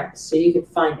then Maris, so you can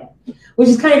find it. Which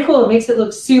is kind of cool. It makes it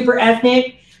look super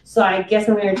ethnic. So I guess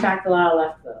I'm going to attract a lot of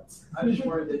left votes. I just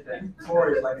worried that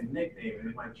Tory is like a nickname, and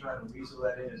they might try to weasel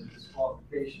that in as a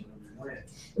disqualification when you win.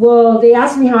 Well, they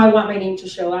asked me how I want my name to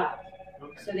show up.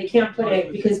 Okay. So they can't put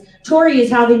it, because Tory is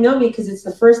how they know me, because it's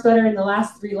the first letter and the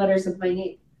last 3 letters of my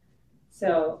name.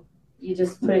 So you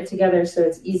just put it together so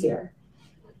it's easier.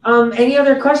 Any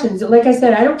other questions? Like I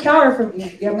said, I don't cower from you.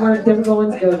 You have more difficult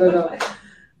ones, go.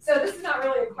 So this is not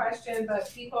really a question, but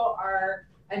people are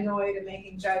annoyed and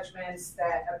making judgments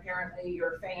that apparently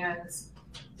your fans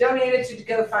donated to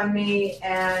GoFundMe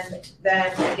and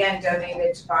then again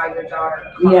donated to buy your daughter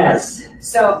a car. Yes.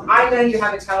 So I know you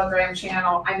have a Telegram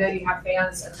channel. I know you have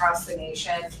fans across the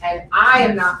nation, and I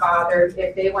am not bothered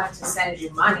if they want to send you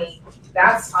money.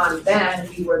 That's on them.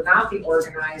 You were not the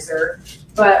organizer.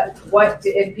 But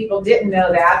if people didn't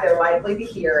know that, they're likely to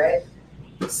hear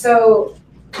it. So,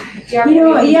 do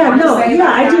you have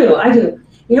I do.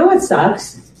 You know what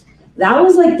sucks? That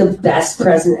was like the best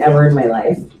present ever in my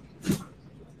life.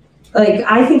 Like,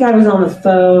 I think I was on the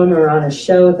phone or on a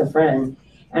show with a friend,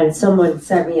 and someone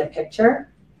sent me a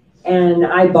picture, and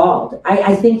I bawled.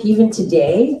 I think even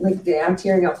today, like, I'm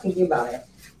tearing up thinking about it.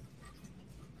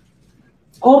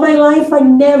 All my life, I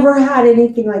never had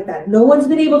anything like that. No one's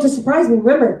been able to surprise me.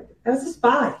 Remember, I was a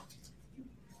spy,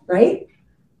 right?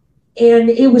 And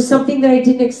it was something that I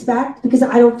didn't expect because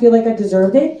I don't feel like I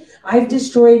deserved it. I've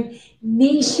destroyed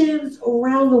nations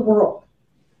around the world.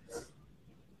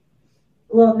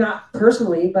 Well, not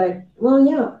personally, but, well,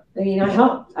 yeah. I mean, I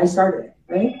helped. I started it,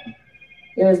 right?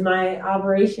 It was my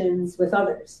operations with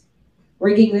others,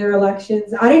 rigging their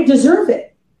elections. I didn't deserve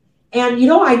it. And,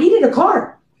 I needed a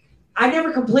car. I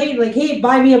never complained like, hey,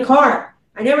 buy me a car.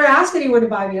 I never asked anyone to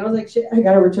buy me. I was like, shit, I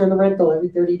got to return the rental every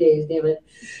 30 days, damn it.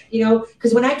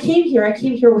 Because when I came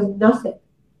here with nothing.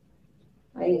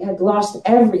 I had lost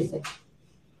everything.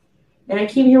 And I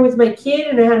came here with my kid,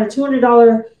 and I had a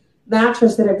 $200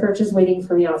 mattress that I purchased waiting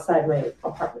for me outside my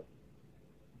apartment.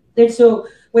 And so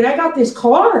when I got this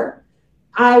car,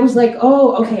 I was like,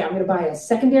 oh, okay, I'm going to buy a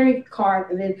secondary car,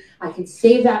 and then I can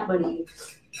save that money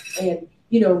and,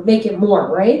 make it more,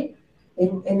 right?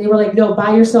 And they were like, no,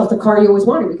 buy yourself the car you always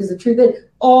wanted, because the truth is,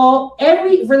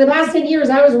 for the past 10 years,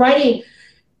 I was writing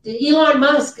to Elon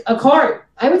Musk a card.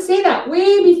 I would say that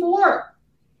way before.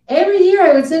 Every year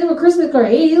I would send him a Christmas card.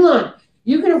 Hey, Elon,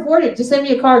 you can afford it. Just send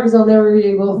me a card because I'll never be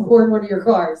able to afford one of your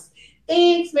cars.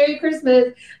 Thanks, Merry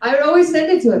Christmas. I would always send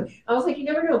it to him. I was like, you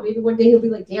never know. Maybe one day he'll be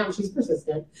like, damn, she's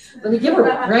persistent. Let me give her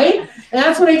one, right? And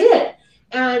that's what I did.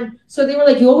 And so they were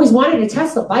like, you always wanted a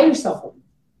Tesla. Buy yourself one.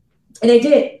 And I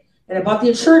did. And I bought the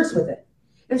insurance with it.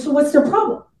 And so what's their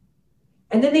problem?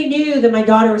 And then they knew that my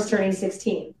daughter was turning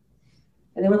 16.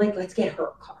 And they were like, let's get her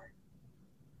a car.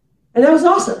 And that was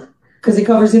awesome because it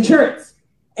covers insurance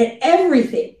and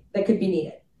everything that could be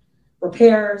needed.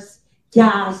 Repairs,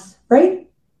 gas, right?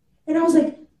 And I was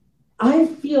like, I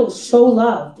feel so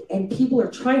loved, and people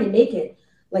are trying to make it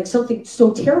like something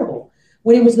so terrible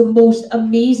when it was the most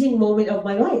amazing moment of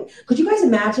my life. Could you guys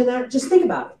imagine that? Just think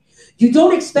about it. You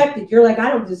don't expect it. You're like, I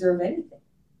don't deserve anything.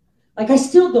 Like, I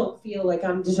still don't feel like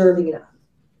I'm deserving enough,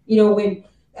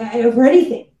 for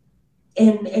anything.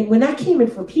 And when that came in,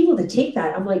 for people to take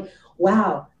that, I'm like,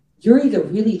 wow, you're either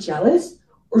really jealous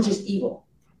or just evil.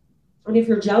 And if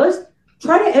you're jealous,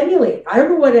 try to emulate. I don't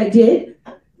know what I did.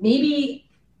 Maybe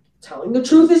telling the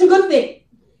truth is a good thing.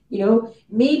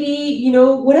 Maybe,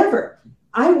 whatever.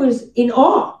 I was in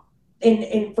awe.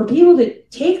 And for people to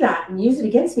take that and use it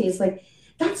against me, it's like,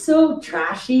 that's so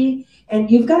trashy.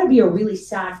 And you've got to be a really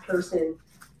sad person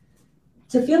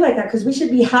to feel like that, because we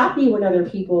should be happy when other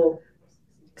people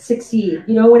succeed.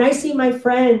 When I see my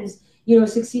friends,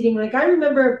 succeeding, like I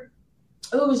remember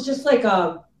it was just like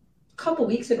a couple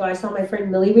weeks ago, I saw my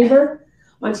friend Millie Weaver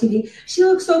on TV. She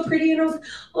looked so pretty, and I was like,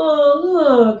 oh,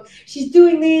 look, she's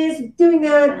doing this, doing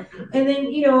that. And then,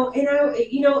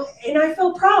 and I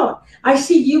felt proud. I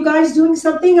see you guys doing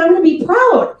something, I'm going to be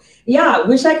proud. Yeah, I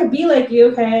wish I could be like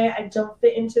you. Okay, I don't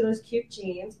fit into those cute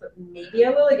jeans, but maybe I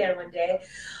will again one day.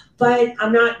 But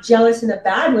I'm not jealous in a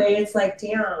bad way. It's like,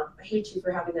 damn, I hate you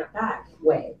for having that bad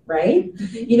way, right?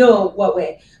 You know what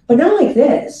way. But not like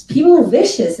this. People are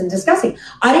vicious and disgusting.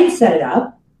 I didn't set it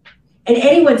up. And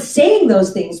anyone saying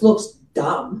those things looks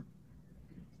dumb.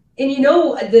 And you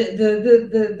know,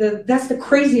 that's the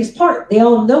craziest part. They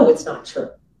all know it's not true.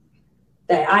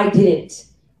 That I didn't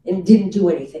do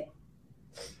anything.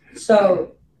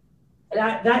 So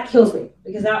that kills me,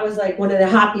 because that was like one of the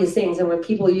happiest things. And when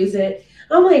people use it,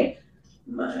 I'm like,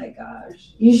 my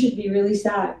gosh, you should be really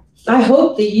sad. I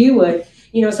hope that you would.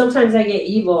 You know, sometimes I get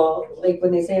evil, like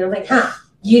when they say, I'm like,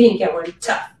 you didn't get one,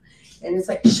 tough. And it's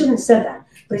like, you shouldn't have said that.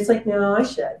 But it's like, no, I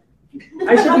should.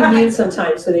 I should be mean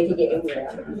sometimes so they can get angry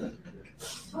at me.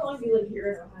 How long have you lived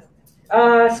here in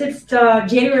Ohio? Since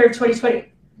January of 2020.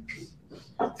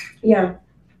 Yeah.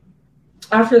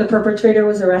 After the perpetrator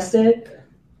was arrested,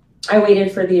 I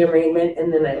waited for the arraignment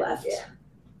and then I left.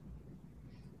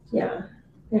 Yeah.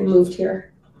 And moved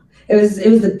here. It was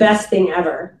the best thing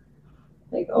ever.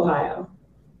 Like Ohio.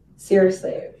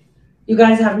 Seriously. You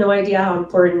guys have no idea how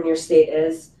important your state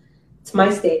is. It's my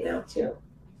state now too.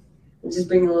 And just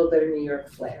bring a little bit of New York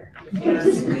flair.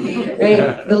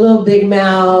 Right? The little big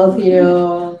mouth, you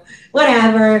know,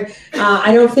 whatever.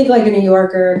 I don't think like a New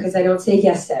Yorker because I don't say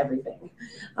yes to everything.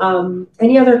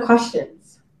 Any other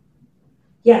questions?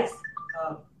 Yes.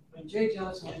 When Jay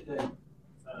Johnson did the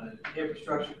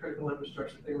infrastructure, critical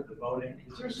infrastructure thing with the voting,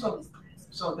 is there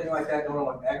something like that going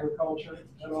on with agriculture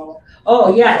at all?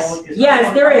 Oh, yes.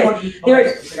 Yes, there is. There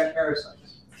is. They got parasites.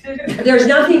 There's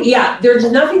nothing,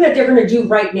 there's nothing that they're going to do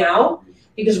right now,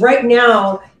 because right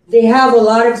now they have a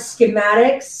lot of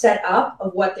schematics set up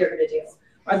of what they're going to do.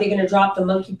 Are they going to drop the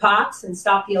monkeypox and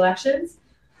stop the elections?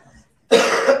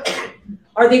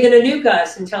 Are they going to nuke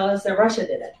us and tell us that Russia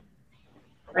did it?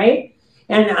 Right?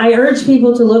 And I urge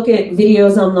people to look at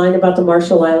videos online about the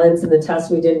Marshall Islands and the tests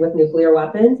we did with nuclear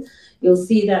weapons. You'll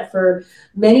see that for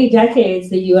many decades,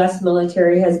 the U.S.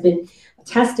 military has been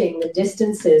testing the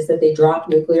distances that they drop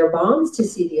nuclear bombs to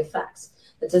see the effects.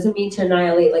 That doesn't mean to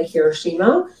annihilate like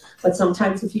Hiroshima, but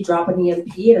sometimes if you drop an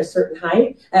EMP at a certain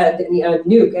height, a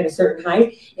nuke at a certain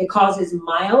height, it causes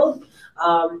mild,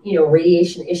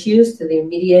 radiation issues to the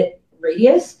immediate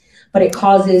radius, but it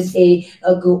causes an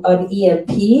EMP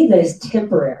that is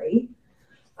temporary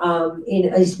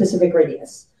in a specific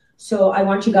radius. So I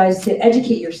want you guys to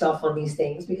educate yourself on these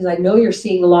things, because I know you're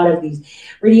seeing a lot of these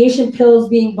radiation pills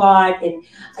being bought. And,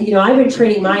 I've been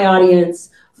training my audience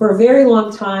for a very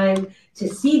long time to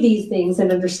see these things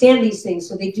and understand these things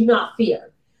so they do not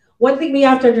fear. One thing we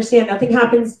have to understand, nothing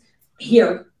happens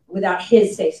here without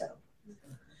his say-so.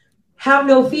 Have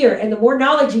no fear. And the more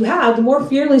knowledge you have, the more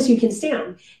fearless you can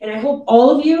stand. And I hope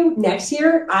all of you next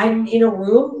year, I'm in a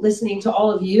room listening to all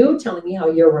of you telling me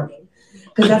how you're running.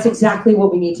 Because that's exactly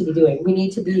what we need to be doing. We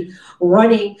need to be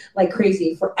running like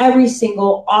crazy for every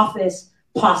single office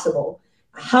possible.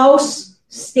 House,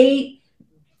 state,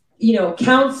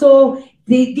 council.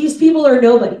 These people are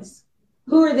nobodies.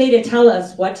 Who are they to tell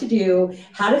us what to do,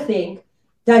 how to think?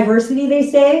 Diversity, they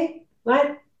say?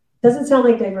 What? Doesn't sound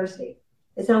like diversity.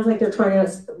 It sounds like they're trying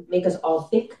to make us all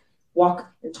think, walk,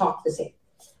 and talk the same.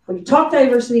 When you talk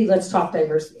diversity, let's talk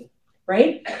diversity,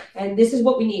 right? And this is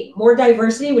what we need. More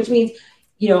diversity, which means,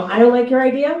 I don't like your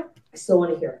idea, I still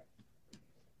want to hear it.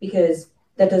 Because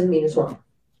that doesn't mean it's wrong.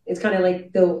 It's kind of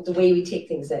like the way we take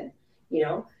things in,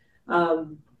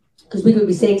 because we could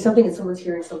be saying something and someone's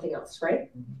hearing something else,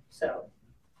 right? So,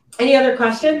 any other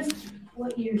questions?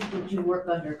 What years did you work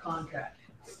under contract?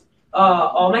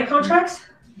 All my contracts?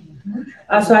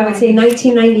 So I would say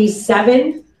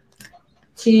 1997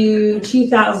 to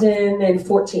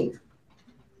 2014.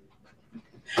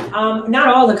 Not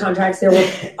all the contracts. There were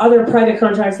other private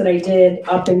contracts that I did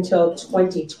up until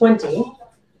 2020.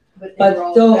 But they were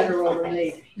all federal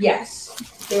related. Yes,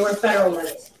 they were federal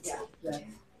related.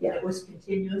 Yeah. It was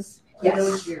continuous for Yes.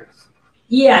 those years.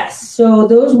 Yes, so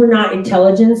those were not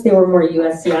intelligence. They were more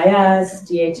USCIS,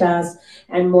 DHS,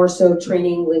 and more so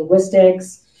training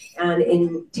linguistics and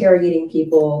interrogating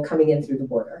people coming in through the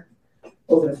border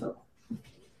over the phone.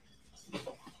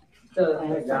 So,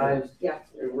 Hey guys. Yeah.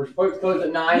 We're supposed to close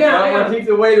at 9. Yeah, so I don't want to keep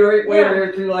the waiter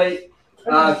here too late.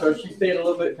 Okay. So she stayed a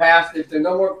little bit past it. So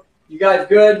no more. You guys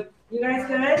good? You guys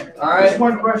good? All right. Just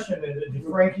one question, did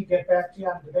Frankie get back to you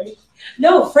on the debate?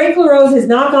 No, Frank LaRose has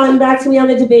not gotten back to me on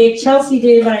the debate. Chelsea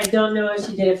did, but I don't know if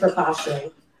she did it for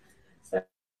posturing. So,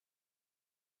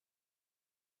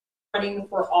 running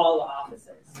for all the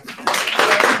offices.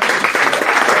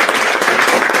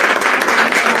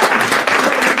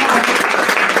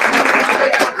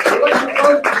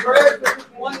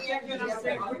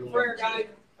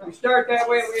 We start that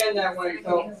way and we end that way.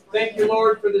 So thank you,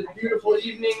 Lord, for this beautiful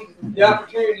evening, the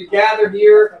opportunity to gather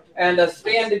here and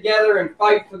stand together and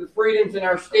fight for the freedoms in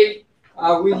our state.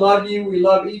 We love you. We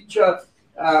love each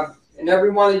and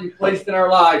everyone that you placed in our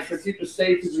lives. So keep us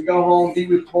safe as we go home. Be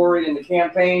with Tori in the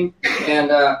campaign, and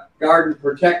guard and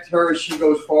protect her as she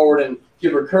goes forward, and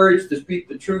give her courage to speak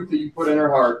the truth that you put in her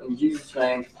heart. In Jesus'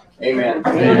 name, amen.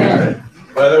 Amen.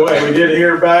 By the way, we did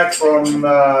hear back from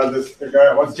the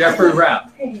guy. What's Jeffrey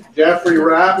Rapp. Jeffrey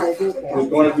Rapp is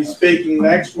going to be speaking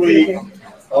next week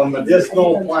on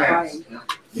medicinal plants.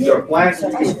 These are plants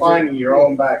that you can find in your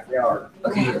own backyard.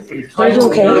 Okay. Did I do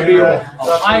okay?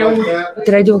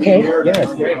 Did I do okay? Yes.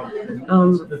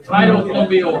 The title's going to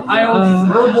be Ohio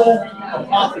Herbal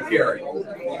Apothecary.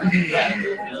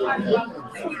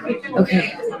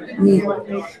 Okay.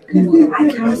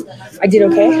 I did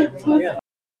okay? Yeah.